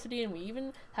diversity, and we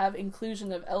even have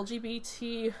inclusion of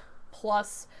LGBT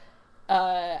plus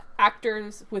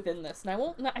actors within this.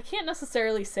 And I can't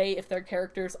necessarily say if their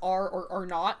characters are or are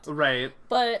not. Right.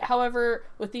 But, however,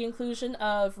 with the inclusion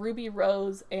of Ruby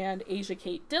Rose and Asia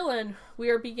Kate Dillon, we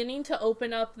are beginning to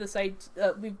open up this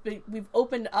idea. We've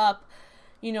opened up,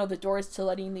 you know, the doors to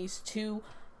letting these two,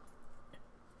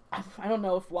 I don't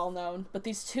know if well known, but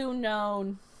these two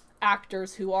known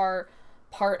actors who are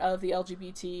part of the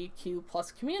LGBTQ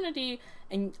plus community,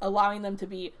 and allowing them to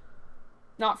be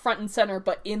not front and center,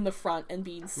 but in the front and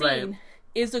being seen,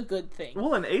 is a good thing.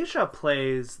 Well, and Asia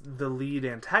plays the lead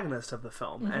antagonist of the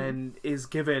film, and is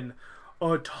given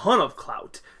a ton of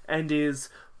clout, and is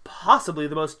possibly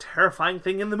the most terrifying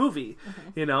thing in the movie,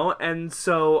 you know? And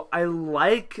so I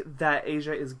like that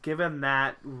Asia is given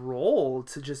that role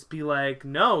to just be like,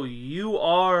 no, you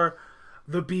are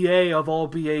the BA of all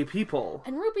BA people.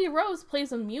 And Ruby Rose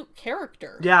plays a mute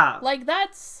character. Yeah. Like,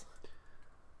 that's...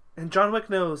 And John Wick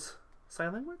knows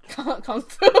sign language? Kung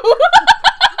Fu.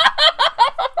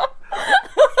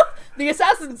 The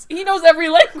assassins, he knows every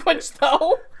language,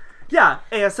 though. Yeah,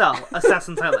 ASL,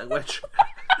 Assassin Sign Language.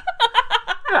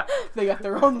 They got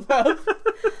their own web.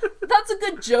 That's a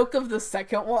good joke of the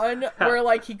second one, where,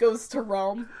 like, he goes to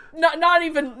Rome. Not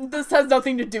even, this has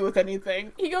nothing to do with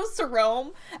anything. He goes to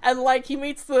Rome, and, like, he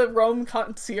meets the Rome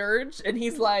concierge, and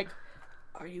he's like,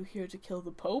 are you here to kill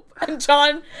the Pope? And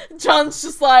John's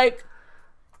just like,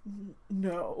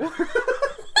 no.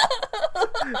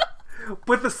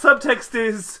 But the subtext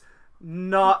is,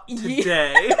 not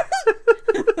today.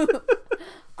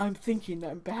 I'm thinking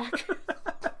I'm back.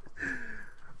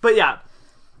 But yeah,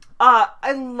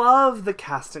 I love the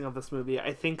casting of this movie.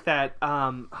 I think that,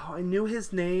 I knew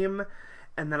his name,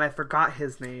 and then I forgot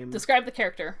his name. Describe the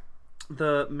character.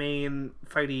 The main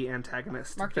fighty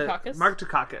antagonist. Mark Dukakis? Mark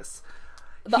Dukakis.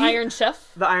 The Iron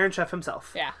Chef? The Iron Chef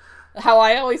himself. Yeah. How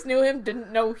I always knew him,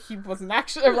 didn't know he was an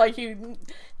action, or like, he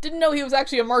didn't know he was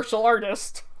actually a martial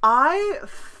artist. I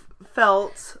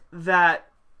felt that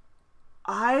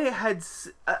I had,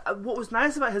 what was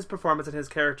nice about his performance and his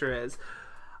character is,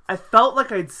 I felt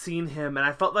like I'd seen him, and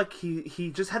I felt like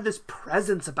he just had this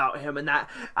presence about him, and that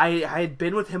I had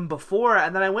been with him before,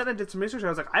 and then I went and did some research, and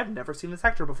I was like, I've never seen this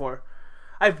actor before.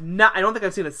 I don't think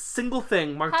I've seen a single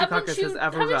thing Mark Dukakis has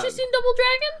ever done. Haven't you seen Double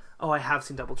Dragon? Oh, I have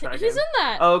seen Double Dragon. He's in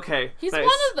that. Oh, okay. He's nice.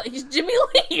 one of the... He's Jimmy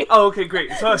Lee. Oh, okay,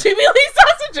 great. So, Jimmy Lee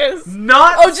sausages.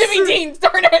 Jimmy Dean,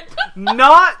 darn it.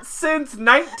 Not since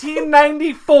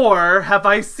 1994 have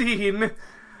I seen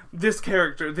this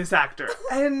character, this actor.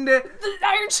 And... the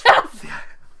Iron Chef.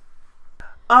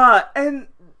 And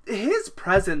his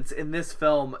presence in this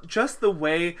film, just the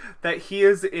way that he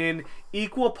is in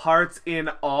equal parts in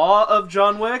awe of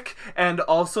John Wick and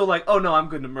also like, oh no, I'm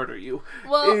going to murder you,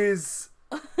 is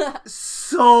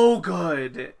so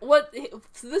good.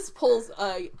 This pulls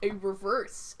a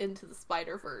reverse into the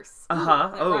Spider-Verse.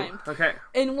 Okay.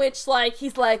 In which, like,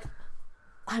 he's like,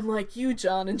 I'm like you,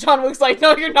 John, and John Wick's like,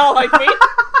 no, you're not like me.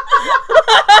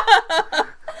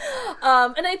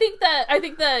 And I think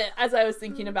that as I was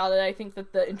thinking about it, I think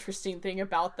that the interesting thing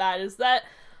about that is that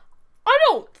I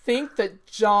don't think that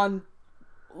John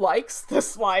likes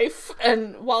this life,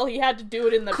 and while he had to do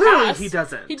it in the past, he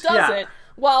doesn't. Yeah.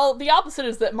 While the opposite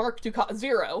is that Mark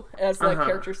Zero, as the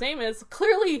character's name is,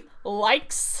 clearly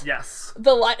likes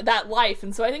that life,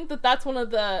 and so I think that that's one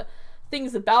of the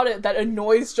things about it that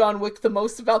annoys John Wick the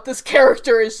most about this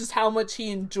character is just how much he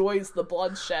enjoys the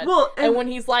bloodshed. Well, and when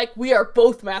he's like, we are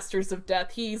both masters of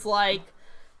death, he's like,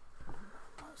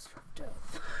 master of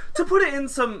death. To put it in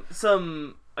some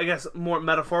I guess more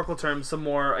metaphorical terms, some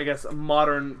more I guess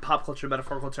modern pop culture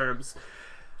metaphorical terms,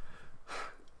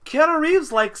 Keanu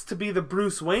Reeves likes to be the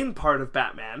Bruce Wayne part of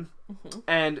Batman,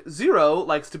 and Zero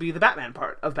likes to be the Batman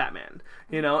part of Batman,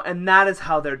 you know, and that is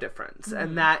how they're different,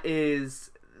 and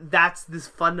that's this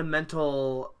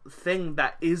fundamental thing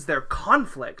that is their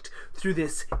conflict through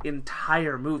this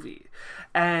entire movie.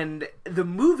 And the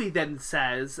movie then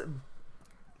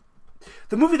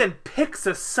picks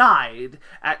a side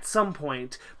at some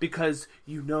point because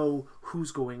you know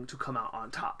who's going to come out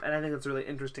on top. And I think that's a really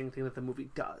interesting thing that the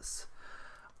movie does.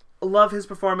 Love his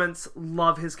performance,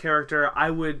 love his character.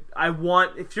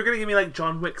 If you're going to give me like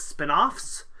John Wick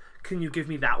spin-offs, can you give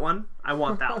me that one? I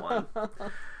want that one.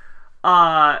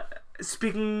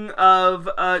 Speaking of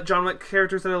John Wick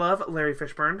characters that I love, Larry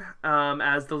Fishburne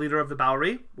as the leader of the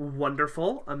Bowery.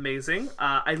 Wonderful. Amazing.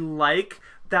 I like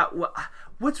that.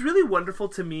 What's really wonderful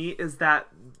to me is that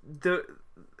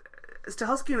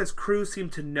Stahelski and his crew seem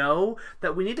to know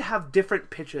that we need to have different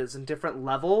pitches and different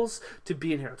levels to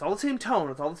be in here. It's all the same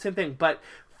tone. It's all the same thing. But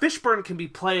Fishburne can be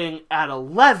playing at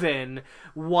 11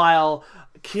 while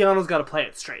Keanu's got to play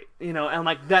it straight, you know, and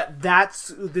like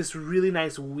that's this really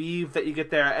nice weave that you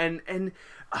get there. And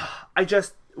I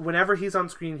just, whenever he's on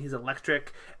screen, he's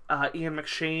electric. Ian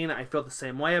McShane, I feel the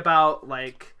same way about,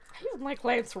 like... I even like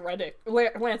Lance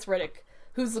Reddick,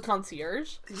 who's the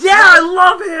concierge. Yeah, I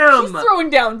love him! He's throwing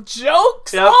down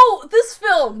jokes! Yep. Oh, this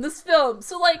film!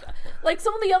 So, like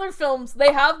some of the other films,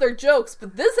 they have their jokes,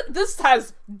 but this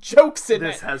has jokes in it.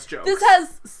 This has jokes. This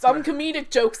has some comedic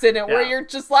jokes in it, where you're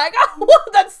just like, oh,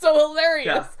 that's so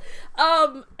hilarious!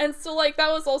 Yeah. And so, like,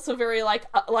 that was also very, like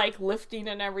lifting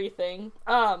and everything.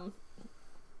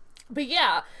 But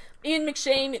yeah, Ian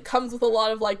McShane comes with a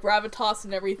lot of, like, gravitas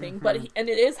and everything, and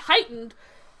it is heightened.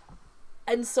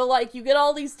 And so, like, you get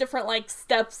all these different, like,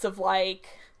 steps of, like,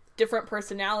 different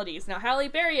personalities. Now, Halle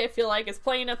Berry, I feel like, is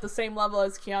playing at the same level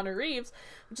as Keanu Reeves,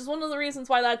 which is one of the reasons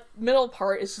why that middle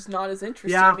part is just not as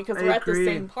interesting, because they're at the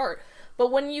same part.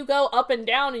 But when you go up and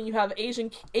down and you have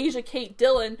Asia Kate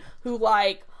Dillon, who,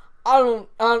 like,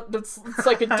 it's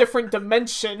like a different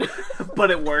dimension.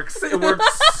 But it works. It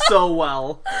works so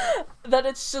well. That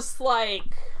it's just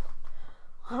like,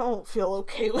 I don't feel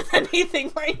okay with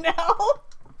anything right now.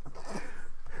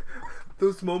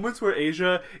 those moments where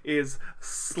Asia is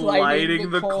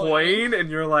sliding the coin. coin and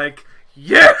you're like,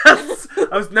 yes!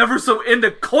 I was never so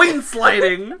into coin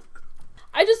sliding.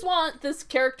 I just want this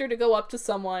character to go up to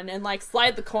someone and, like,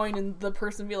 slide the coin and the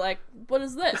person be like, what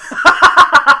is this?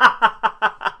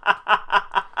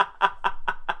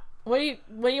 What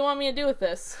do you want me to do with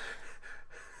this?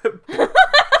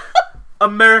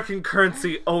 American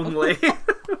currency only.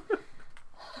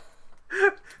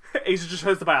 Asia just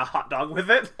tries to buy a hot dog with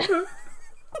it.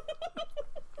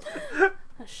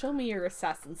 Show me your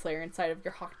assassin slayer inside of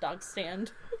your hot dog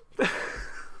stand.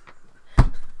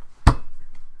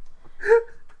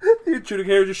 The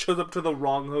adjudicator just shows up to the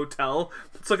wrong hotel.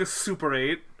 It's like a Super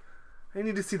 8. I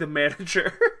need to see the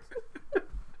manager.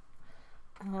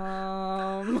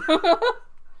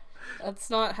 That's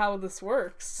not how this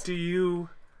works. Do you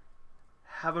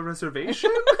have a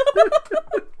reservation?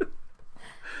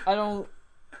 I don't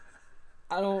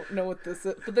know what this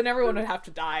is, but then everyone would have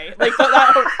to die. Like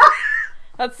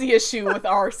that's the issue with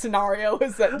our scenario,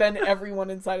 is that then everyone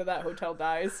inside of that hotel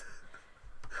dies.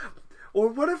 Or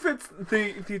what if it's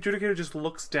the adjudicator just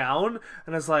looks down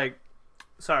and is like,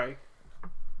 sorry,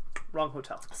 wrong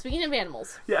hotel. Speaking of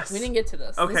animals, yes, we didn't get to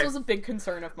this. Okay. This was a big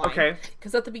concern of mine. Okay.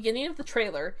 Because at the beginning of the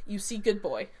trailer, you see Good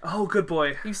Boy. Oh, Good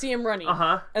Boy. You see him running.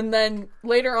 Uh-huh. And then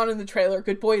later on in the trailer,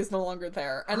 Good Boy is no longer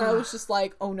there. And I was just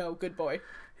like, oh no, Good Boy.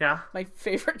 Yeah. My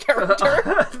favorite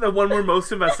character. The one we're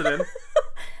most invested in.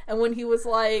 And when he was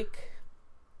like...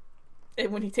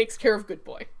 And when he takes care of Good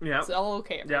Boy. Yeah. It's all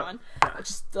okay, everyone. Yeah. I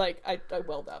just, like, I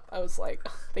welled up. I was like,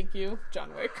 oh, thank you,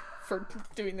 John Wick, for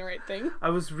doing the right thing. I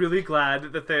was really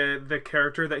glad that the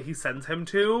character that he sends him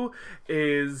to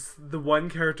is the one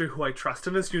character who I trust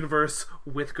in this universe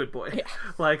with Good Boy. Yeah.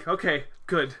 Like, okay,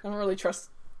 good. I don't really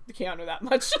trust Keanu that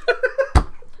much.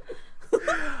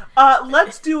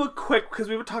 Let's do a quick, because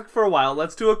we've talked for a while,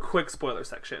 let's do a quick spoiler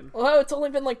section. Well, it's only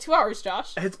been like 2 hours,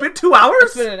 Josh. It's been 2 hours?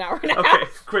 It's been an hour and a half. Okay,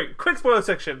 great. Quick spoiler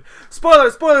section.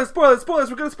 Spoilers, spoilers, spoilers, spoilers.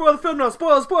 We're gonna spoil the film now.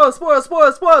 Spoil, spoil, spoil,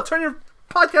 spoil, spoil. Turn your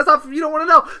podcast off if you don't want to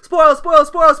know. Spoil, spoil,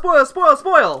 spoil, spoil, spoil,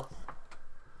 spoil.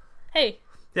 Hey.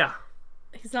 Yeah.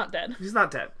 He's not dead. He's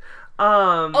not dead.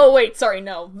 Oh, wait, sorry,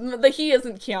 no. He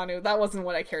isn't Keanu. That wasn't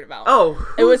what I cared about.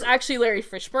 Oh. It was actually Larry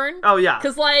Fishburne. Oh, yeah.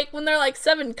 Because, like, when they're, like,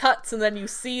 7 cuts and then you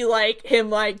see, like, him,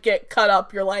 like, get cut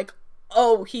up, you're like,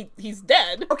 oh, he's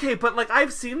dead. Okay, but, like,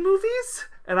 I've seen movies,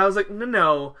 and I was like,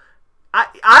 no.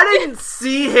 I didn't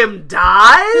see him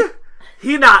die.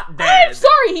 He not dead. I'm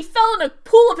sorry, he fell in a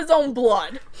pool of his own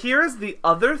blood. Here's the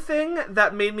other thing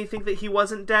that made me think that he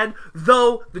wasn't dead,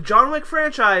 though the John Wick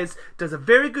franchise does a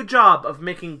very good job of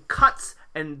making cuts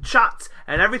and shots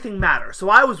and everything matter.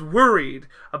 So I was worried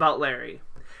about Larry.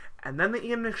 And then the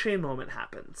Ian McShane moment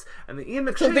happens. And the Ian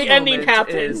McShane the ending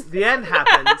happens. is the end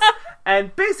happens.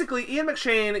 And basically, Ian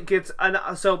McShane gets...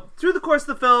 So, through the course of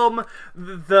the film,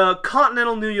 the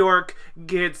continental New York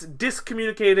gets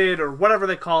discommunicated, or whatever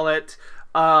they call it,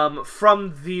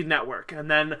 from the network. And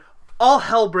then all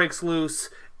hell breaks loose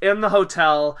in the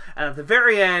hotel. And at the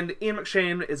very end, Ian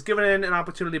McShane is given an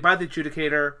opportunity by the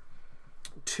adjudicator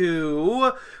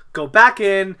to go back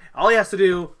in. All he has to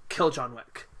do, kill John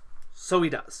Wick. So he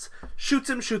does. Shoots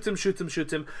him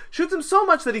so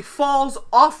much that he falls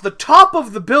off the top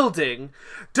of the building,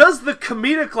 does the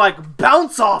comedic, like,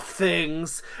 bounce off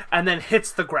things, and then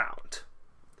hits the ground.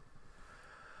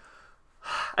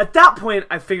 At that point,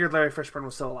 I figured Larry Fishburne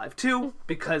was still alive, too,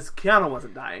 because Keanu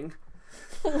wasn't dying.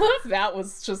 What if that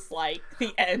was just, like,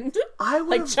 the end?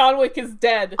 Like, John Wick is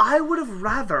dead. I would have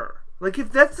rather. Like,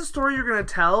 if that's the story you're gonna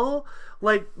tell,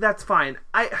 like, that's fine.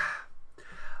 I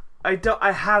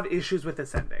have issues with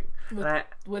this ending.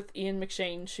 With Ian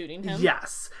McShane shooting him?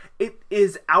 Yes. It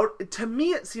is to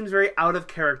me, it seems very out of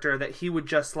character that he would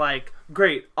just, like,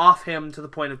 great, off him to the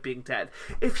point of being dead.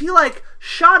 If he, like,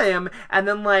 shot him and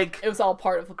then, like... It was all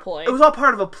part of a ploy. It was all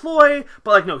part of a ploy,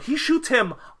 but, like, no, he shoots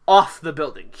him off the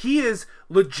building. He is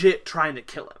legit trying to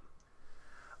kill him.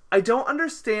 I don't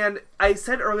understand. I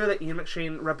said earlier that Ian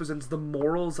McShane represents the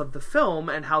morals of the film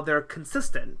and how they're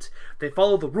consistent. They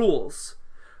follow the rules.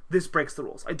 This breaks the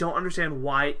rules. I don't understand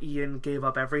why Ian gave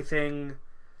up everything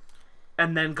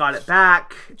and then got it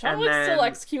back. John Wick's still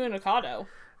excommunicado.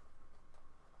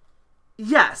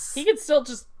 Yes. He could still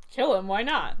just kill him. Why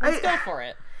not? Let's go for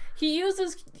it. He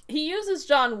uses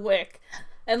John Wick,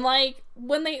 and, like,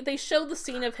 when they show the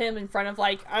scene of him in front of,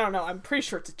 like, I don't know, I'm pretty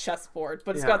sure it's a chessboard,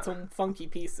 but it's got some funky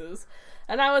pieces.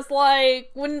 And I was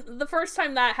like, when the first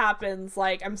time that happens,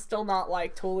 like, I'm still not,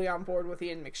 like, totally on board with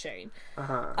Ian McShane.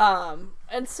 Uh-huh.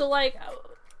 And so, like,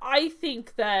 I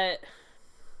think that,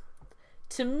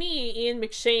 to me, Ian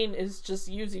McShane is just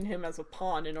using him as a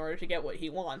pawn in order to get what he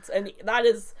wants. And that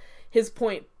is his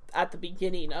point at the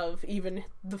beginning of even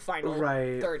the final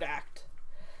third act.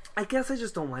 I guess I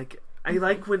just don't like it. I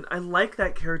like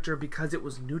that character because it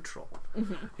was neutral.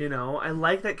 You know, I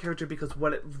like that character because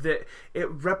it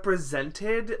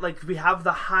represented, like, we have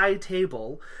the high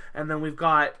table, and then we've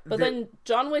got. But then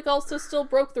John Wick also still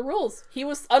broke the rules. He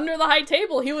was under the high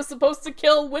table. He was supposed to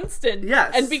kill Winston.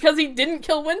 Yes. And because he didn't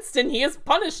kill Winston, he is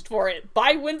punished for it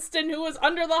by Winston, who is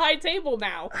under the high table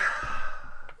now.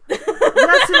 Yes,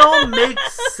 it all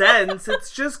makes sense.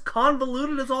 It's just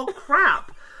convoluted as all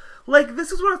crap. Like,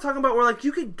 this is what I'm talking about, where, like,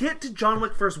 you could get to John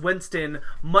Wick vs. Winston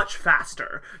much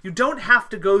faster. You don't have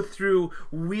to go through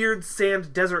weird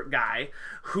sand desert guy,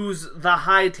 who's the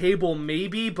high table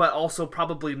maybe, but also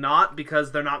probably not,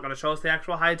 because they're not going to show us the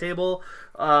actual high table.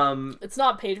 It's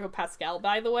not Pedro Pascal,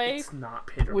 by the way. It's not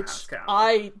Pedro Pascal.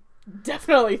 I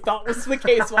definitely thought was the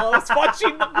case while I was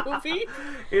watching the movie.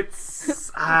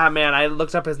 It's... man, I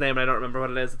looked up his name and I don't remember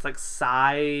what it is. It's like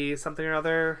Sai something or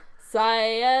other.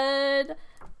 Syed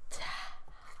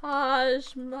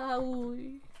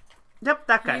Tajmaoui. Yep,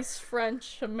 that guy. He's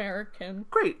French-American.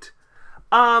 Great.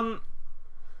 John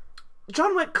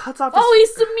Wick cuts off his... Oh,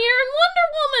 he's Samir in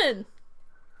Wonder Woman!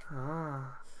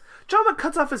 Ah. John Wick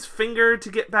cuts off his finger to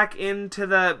get back into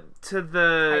the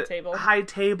high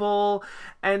table,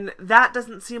 and that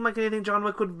doesn't seem like anything John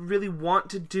Wick would really want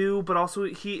to do, but also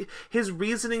his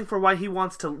reasoning for why he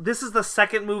wants to... This is the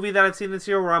second movie that I've seen this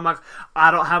year where I'm like,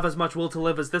 I don't have as much will to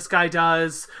live as this guy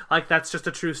does. Like, that's just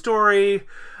a true story.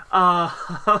 Sorry,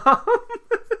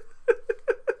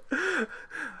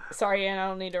 Anne, I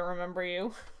don't need to remember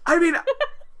you. I mean,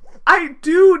 I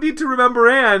do need to remember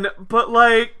Anne, but,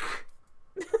 like...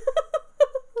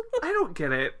 I don't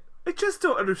get it. I just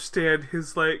don't understand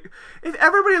his, like... If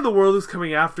everybody in the world is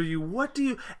coming after you, what do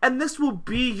you... And this will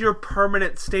be your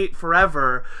permanent state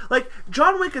forever. Like,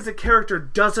 John Wick as a character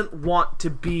doesn't want to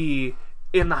be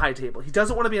in the high table. He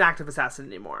doesn't want to be an active assassin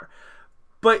anymore.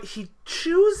 But he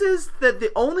chooses that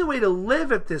the only way to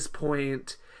live at this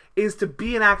point is to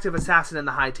be an active assassin in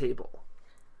the high table.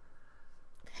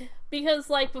 Because,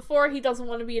 like, before he doesn't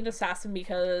want to be an assassin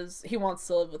because he wants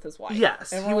to live with his wife.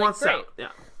 Yes, he wants to.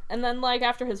 Yeah. And then, like,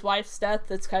 after his wife's death,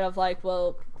 it's kind of like,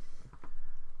 well,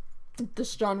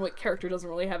 this John Wick character doesn't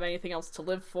really have anything else to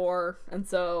live for. And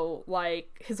so,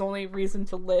 like, his only reason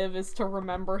to live is to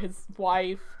remember his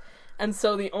wife. And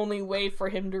so the only way for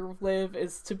him to live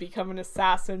is to become an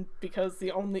assassin because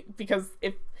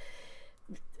if...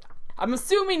 I'm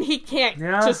assuming he can't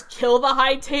just kill the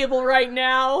high table right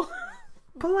now.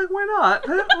 But, like, why not?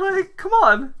 Like, come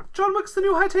on. John Wick's the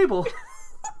new high table.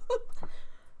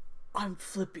 I'm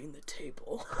flipping the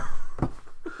table.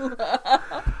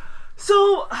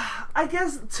 So, I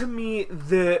guess, to me,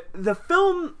 the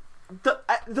film...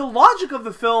 The logic of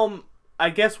the film, I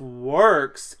guess,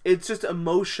 works. It's just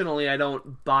emotionally I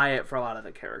don't buy it for a lot of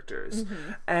the characters.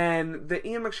 Mm-hmm. And the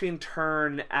Ian McShane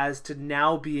turn as to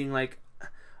now being, like,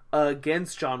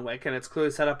 against John Wick, and it's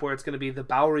clearly set up where it's going to be the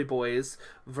Bowery Boys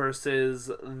versus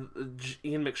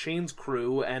Ian McShane's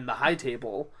crew and the High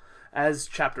Table as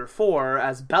Chapter 4,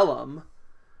 as Bellum,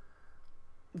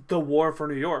 the War for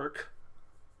New York.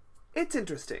 It's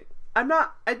interesting. I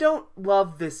don't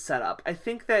love this setup. I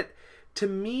think that, to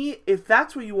me, if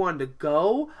that's where you wanted to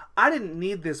go, I didn't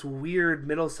need this weird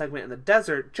middle segment in the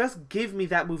desert. Just give me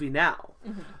that movie now.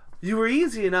 Mm-hmm. You were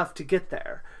easy enough to get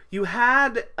there. You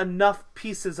had enough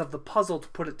pieces of the puzzle to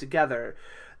put it together.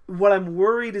 What I'm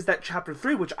worried is that Chapter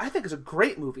 3, which I think is a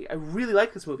great movie. I really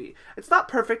like this movie. It's not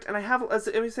perfect, and I have, as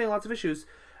I'm saying, lots of issues.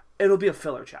 It'll be a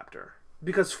filler chapter.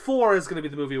 Because 4 is going to be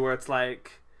the movie where it's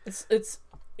like... It's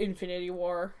Infinity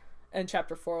War, and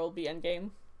Chapter 4 will be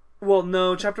Endgame. Well,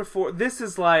 no, Chapter 4... This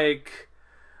is like...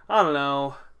 I don't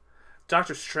know...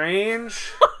 Doctor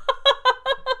Strange...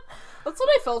 That's what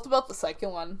I felt about the second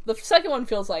one. The second one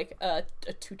feels like a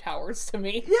Two Towers to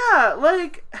me. Yeah,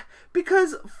 like,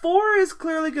 because 4 is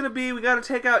clearly going to be, we got to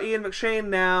take out Ian McShane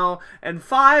now, and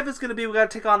 5 is going to be, we got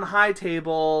to take on the High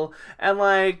Table, and,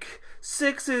 like,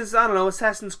 6 is, I don't know,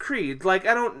 Assassin's Creed. Like,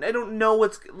 I don't know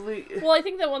what's... Well, I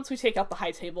think that once we take out the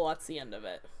High Table, that's the end of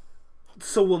it.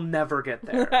 So we'll never get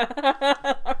there.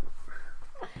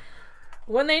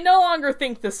 When they no longer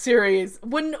think the series...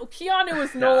 When Keanu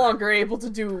is no longer able to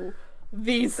do...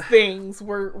 these things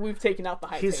we've taken out the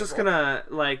high table. He's just gonna,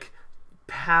 like,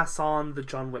 pass on the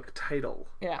John Wick title.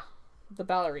 Yeah. The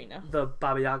ballerina. The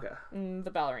Baba Yaga.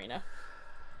 The ballerina.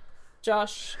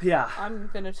 Josh. Yeah. I'm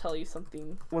gonna tell you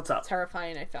something. What's up?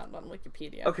 Terrifying I found on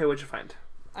Wikipedia. Okay, what'd you find?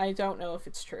 I don't know if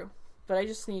it's true, but I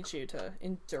just need you to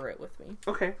endure it with me.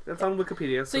 Okay, that's on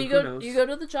Wikipedia, so you who knows? You go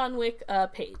to the John Wick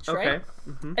page, right? Okay.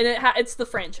 Mm-hmm. And it's the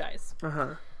franchise.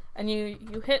 Uh-huh. And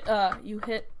you hit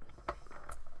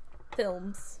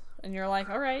films, and you're like,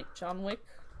 all right, John Wick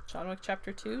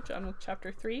Chapter 2, John Wick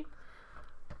Chapter 3,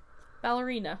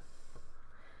 Ballerina.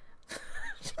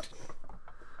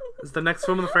 Is the next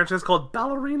film in the franchise called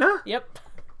Ballerina? Yep.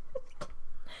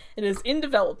 It is in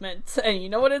development, and you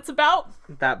know what it's about?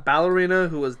 That ballerina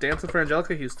who was dancing for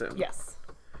Angelica Houston. Yes.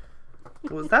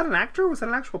 Was that an actor? Was that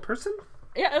an actual person?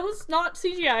 Yeah, it was not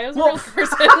CGI. It was a real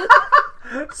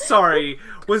person. Sorry.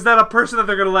 Was that a person that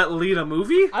they're going to let lead a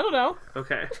movie? I don't know.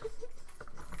 Okay.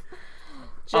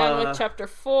 John Wick Chapter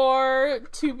 4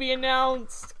 to be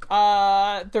announced.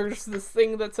 There's this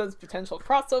thing that says potential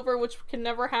crossover, which can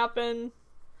never happen.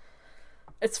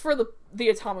 It's for the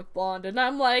Atomic Blonde, and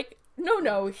I'm like,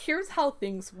 no, here's how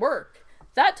things work.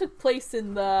 That took place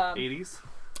in the 80s?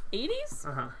 80s?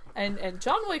 Uh-huh. And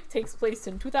John Wick takes place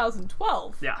in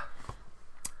 2012. Yeah.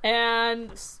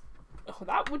 And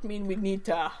that would mean we'd need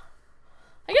to...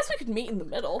 I guess we could meet in the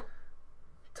middle.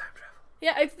 Time travel.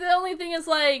 Yeah, the only thing is,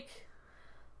 like,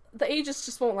 the ages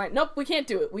just won't line. Nope, we can't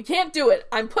do it. We can't do it.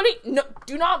 No,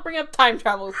 do not bring up time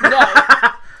travel. No.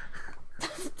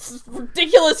 This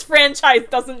ridiculous franchise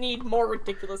doesn't need more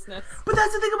ridiculousness. But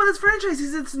that's the thing about this franchise,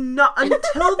 is it's not...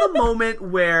 Until the moment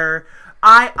where...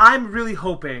 I'm really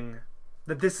hoping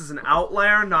that this is an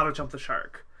outlier, not a jump the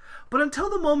shark. But until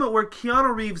the moment where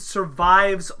Keanu Reeves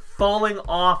survives falling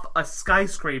off a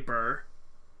skyscraper,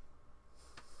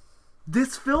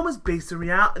 this film is based in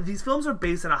reality. These films are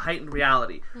based in a heightened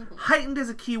reality. Mm-hmm. Heightened is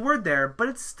a key word there, but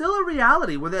it's still a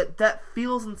reality where that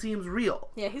feels and seems real.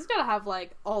 Yeah, he's gotta have,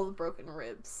 like, all the broken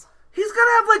ribs. He's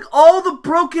gonna have, like, all the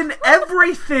broken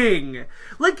everything.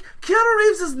 Like, Keanu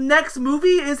Reeves' next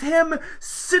movie is him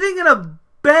sitting in a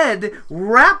bed,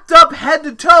 wrapped up head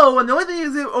to toe, and the only thing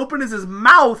he's open is his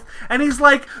mouth, and he's,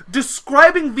 like,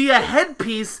 describing via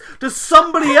headpiece to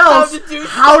somebody else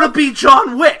how to be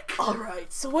John Wick.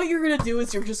 Alright, so what you're gonna do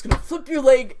is you're just gonna flip your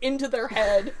leg into their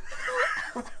head,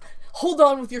 hold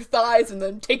on with your thighs, and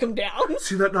then take them down.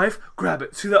 See that knife? Grab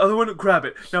it. See that other one? Grab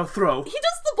it. Now throw. He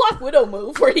does the Black Widow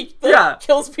move where he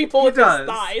kills people with his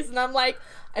thighs, and I'm like,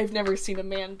 I've never seen a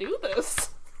man do this.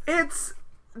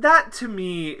 That to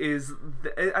me is...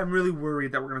 I'm really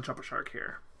worried that we're going to jump a shark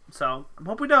here. So, I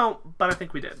hope we don't, but I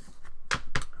think we did.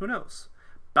 Who knows?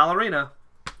 Ballerina,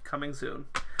 coming soon.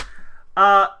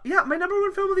 Yeah, my number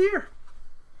one film of the year.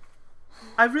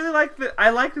 I really I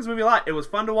like this movie a lot. It was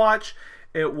fun to watch.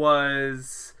 It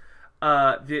was...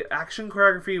 the action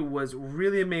choreography was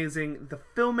really amazing. The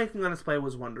filmmaking on display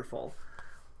was wonderful.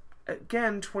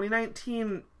 Again,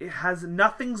 2019,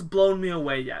 nothing's blown me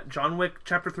away yet. John Wick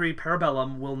Chapter 3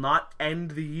 Parabellum will not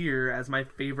end the year as my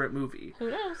favorite movie. Who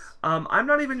knows? I'm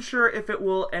not even sure if it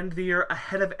will end the year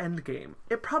ahead of Endgame.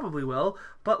 It probably will,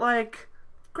 but, like,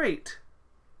 great.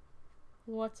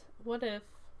 What if...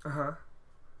 Uh-huh.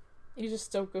 You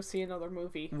just don't go see another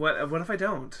movie? What if I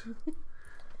don't?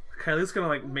 Kylie's gonna,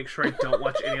 like, make sure I don't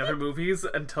watch any other movies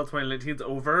until 2019's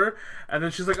over, and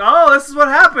then she's like, oh, this is what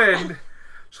happened!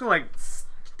 She's gonna, like,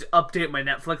 update my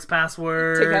Netflix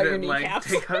password. Take out your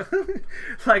kneecaps.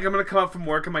 Like, I'm gonna come up from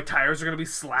work and my tires are gonna be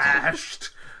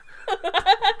slashed.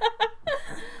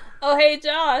 Oh, hey,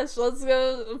 Josh, let's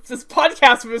go. This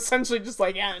podcast would essentially just,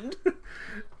 like, end.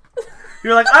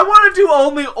 You're like, I want to do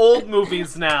only old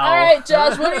movies now. Alright,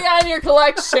 Josh, what do you got in your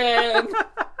collection?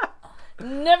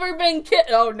 Never been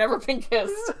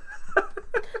kissed.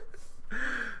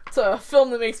 It's a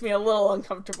film that makes me a little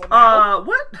uncomfortable now.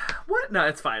 What? No,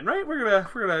 it's fine, right? We're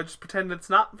gonna just pretend it's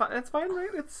not. It's fine,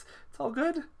 right? It's all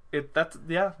good.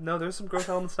 There's some growth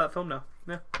elements to that film now.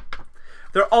 Yeah,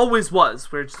 there always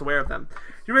was. We're just aware of them.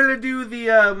 You ready to do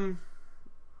the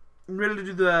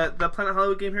the Planet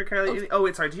Hollywood game here, Kylie? Oh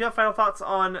wait, sorry. Do you have final thoughts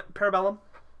on Parabellum?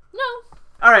 No.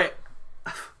 All right.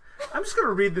 I'm just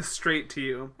gonna read this straight to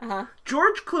you. Uh-huh.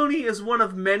 George Clooney is one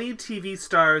of many TV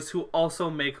stars who also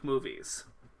make movies.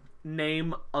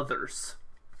 Name others.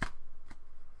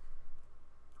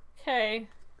 Okay.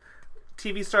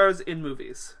 TV stars in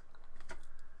movies.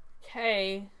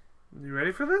 Okay. You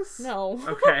ready for this? No.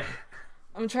 Okay.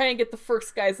 I'm trying to get the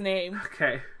first guy's name.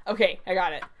 Okay. Okay, I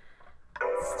got it.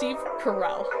 Steve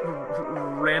Carell.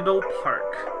 Randall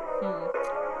Park.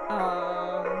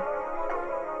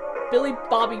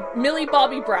 Millie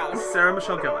Bobby Brown. Sarah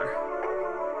Michelle Gellar.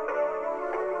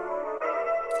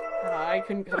 I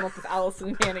couldn't come up with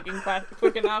Allison Hannigan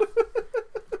quick enough.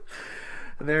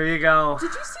 There you go. Did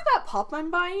you see that pop I'm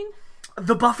buying?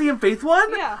 The Buffy and Faith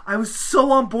one? Yeah. I was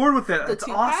so on board with it. It's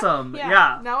awesome.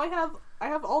 Yeah. Now I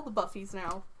have all the Buffys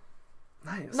now.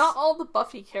 Nice. Not all the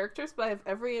Buffy characters, but I have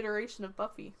every iteration of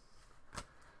Buffy.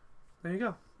 There you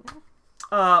go.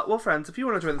 Yeah. Well, friends, if you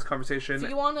want to join this conversation... If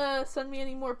you want to send me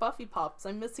any more Buffy pops,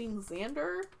 I'm missing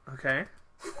Xander. Okay.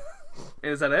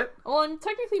 Is that it? Well, I'm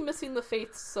technically missing the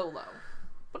Faith Solo,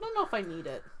 but I don't know if I need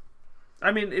it.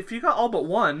 I mean, if you got all but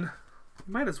one,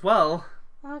 you might as well.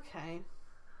 Okay.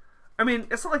 I mean,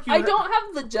 it's not like you... I don't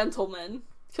have the Gentleman,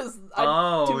 because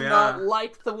I do not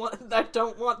like the one... I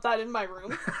don't want that in my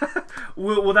room.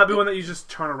 Will that be one that you just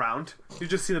turn around? You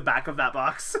just see the back of that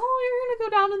box? Oh, you're gonna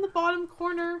go down in the bottom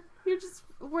corner. You just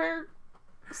wear...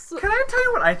 Can I tell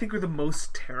you what I think are the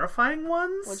most terrifying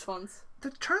ones? Which ones?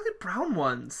 The Charlie Brown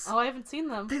ones. Oh, I haven't seen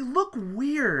them. They look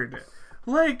weird.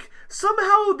 Like,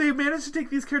 somehow they managed to take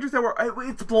these characters that were...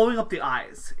 It's blowing up the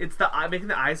eyes. It's the eye, making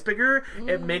the eyes bigger.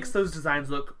 It makes those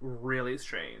designs look really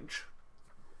strange.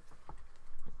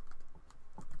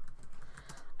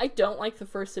 I don't like the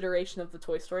first iteration of the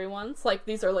Toy Story ones. Like,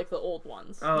 these are like the old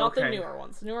ones. Not the newer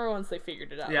ones. The newer ones, they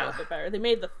figured it out a little bit better. They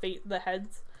made the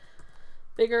heads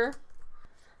bigger.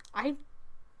 I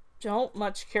don't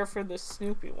much care for this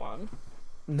Snoopy one.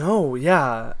 No,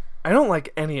 yeah. I don't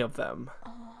like any of them.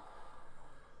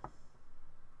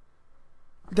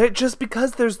 Just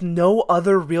because there's no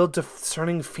other real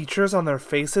discerning features on their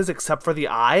faces except for the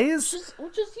eyes?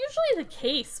 Which is usually the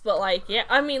case, but like, yeah,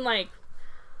 I mean, like,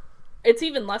 it's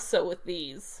even less so with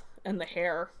these and the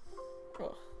hair.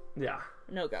 Ugh. Yeah.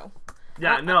 No go.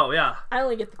 Yeah, I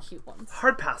only get the cute ones.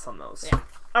 Hard pass on those. Yeah.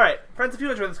 Alright, friends, if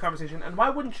you enjoyed this conversation, and why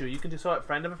wouldn't you? You can do so at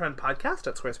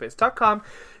friendofafriendpodcast.squarespace.com.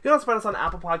 You can also find us on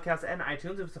Apple Podcasts and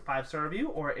iTunes if it's a 5-star review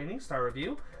or any star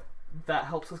review. That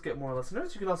helps us get more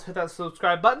listeners. You can also hit that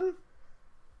subscribe button.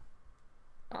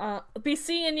 Be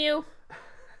seeing you.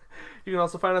 You can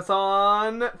also find us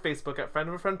on Facebook at Friend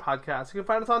of a Friend Podcast. You can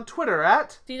find us on Twitter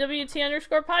at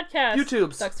DWT_podcast.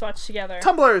 YouTube's Ducks Watch Together.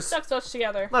 Tumblr's Ducks Watch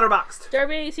Together. Letterboxd.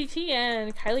 Darby ACT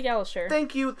and Kylie Gallisher.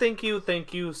 Thank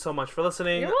you so much for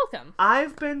listening. You're welcome.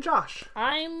 I've been Josh.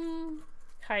 I'm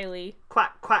Kylie.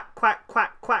 Quack, quack, quack,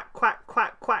 quack, quack, quack,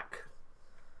 quack, quack.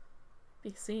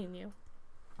 Be seeing you.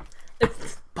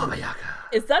 Baba Yaga.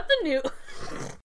 Is that the new...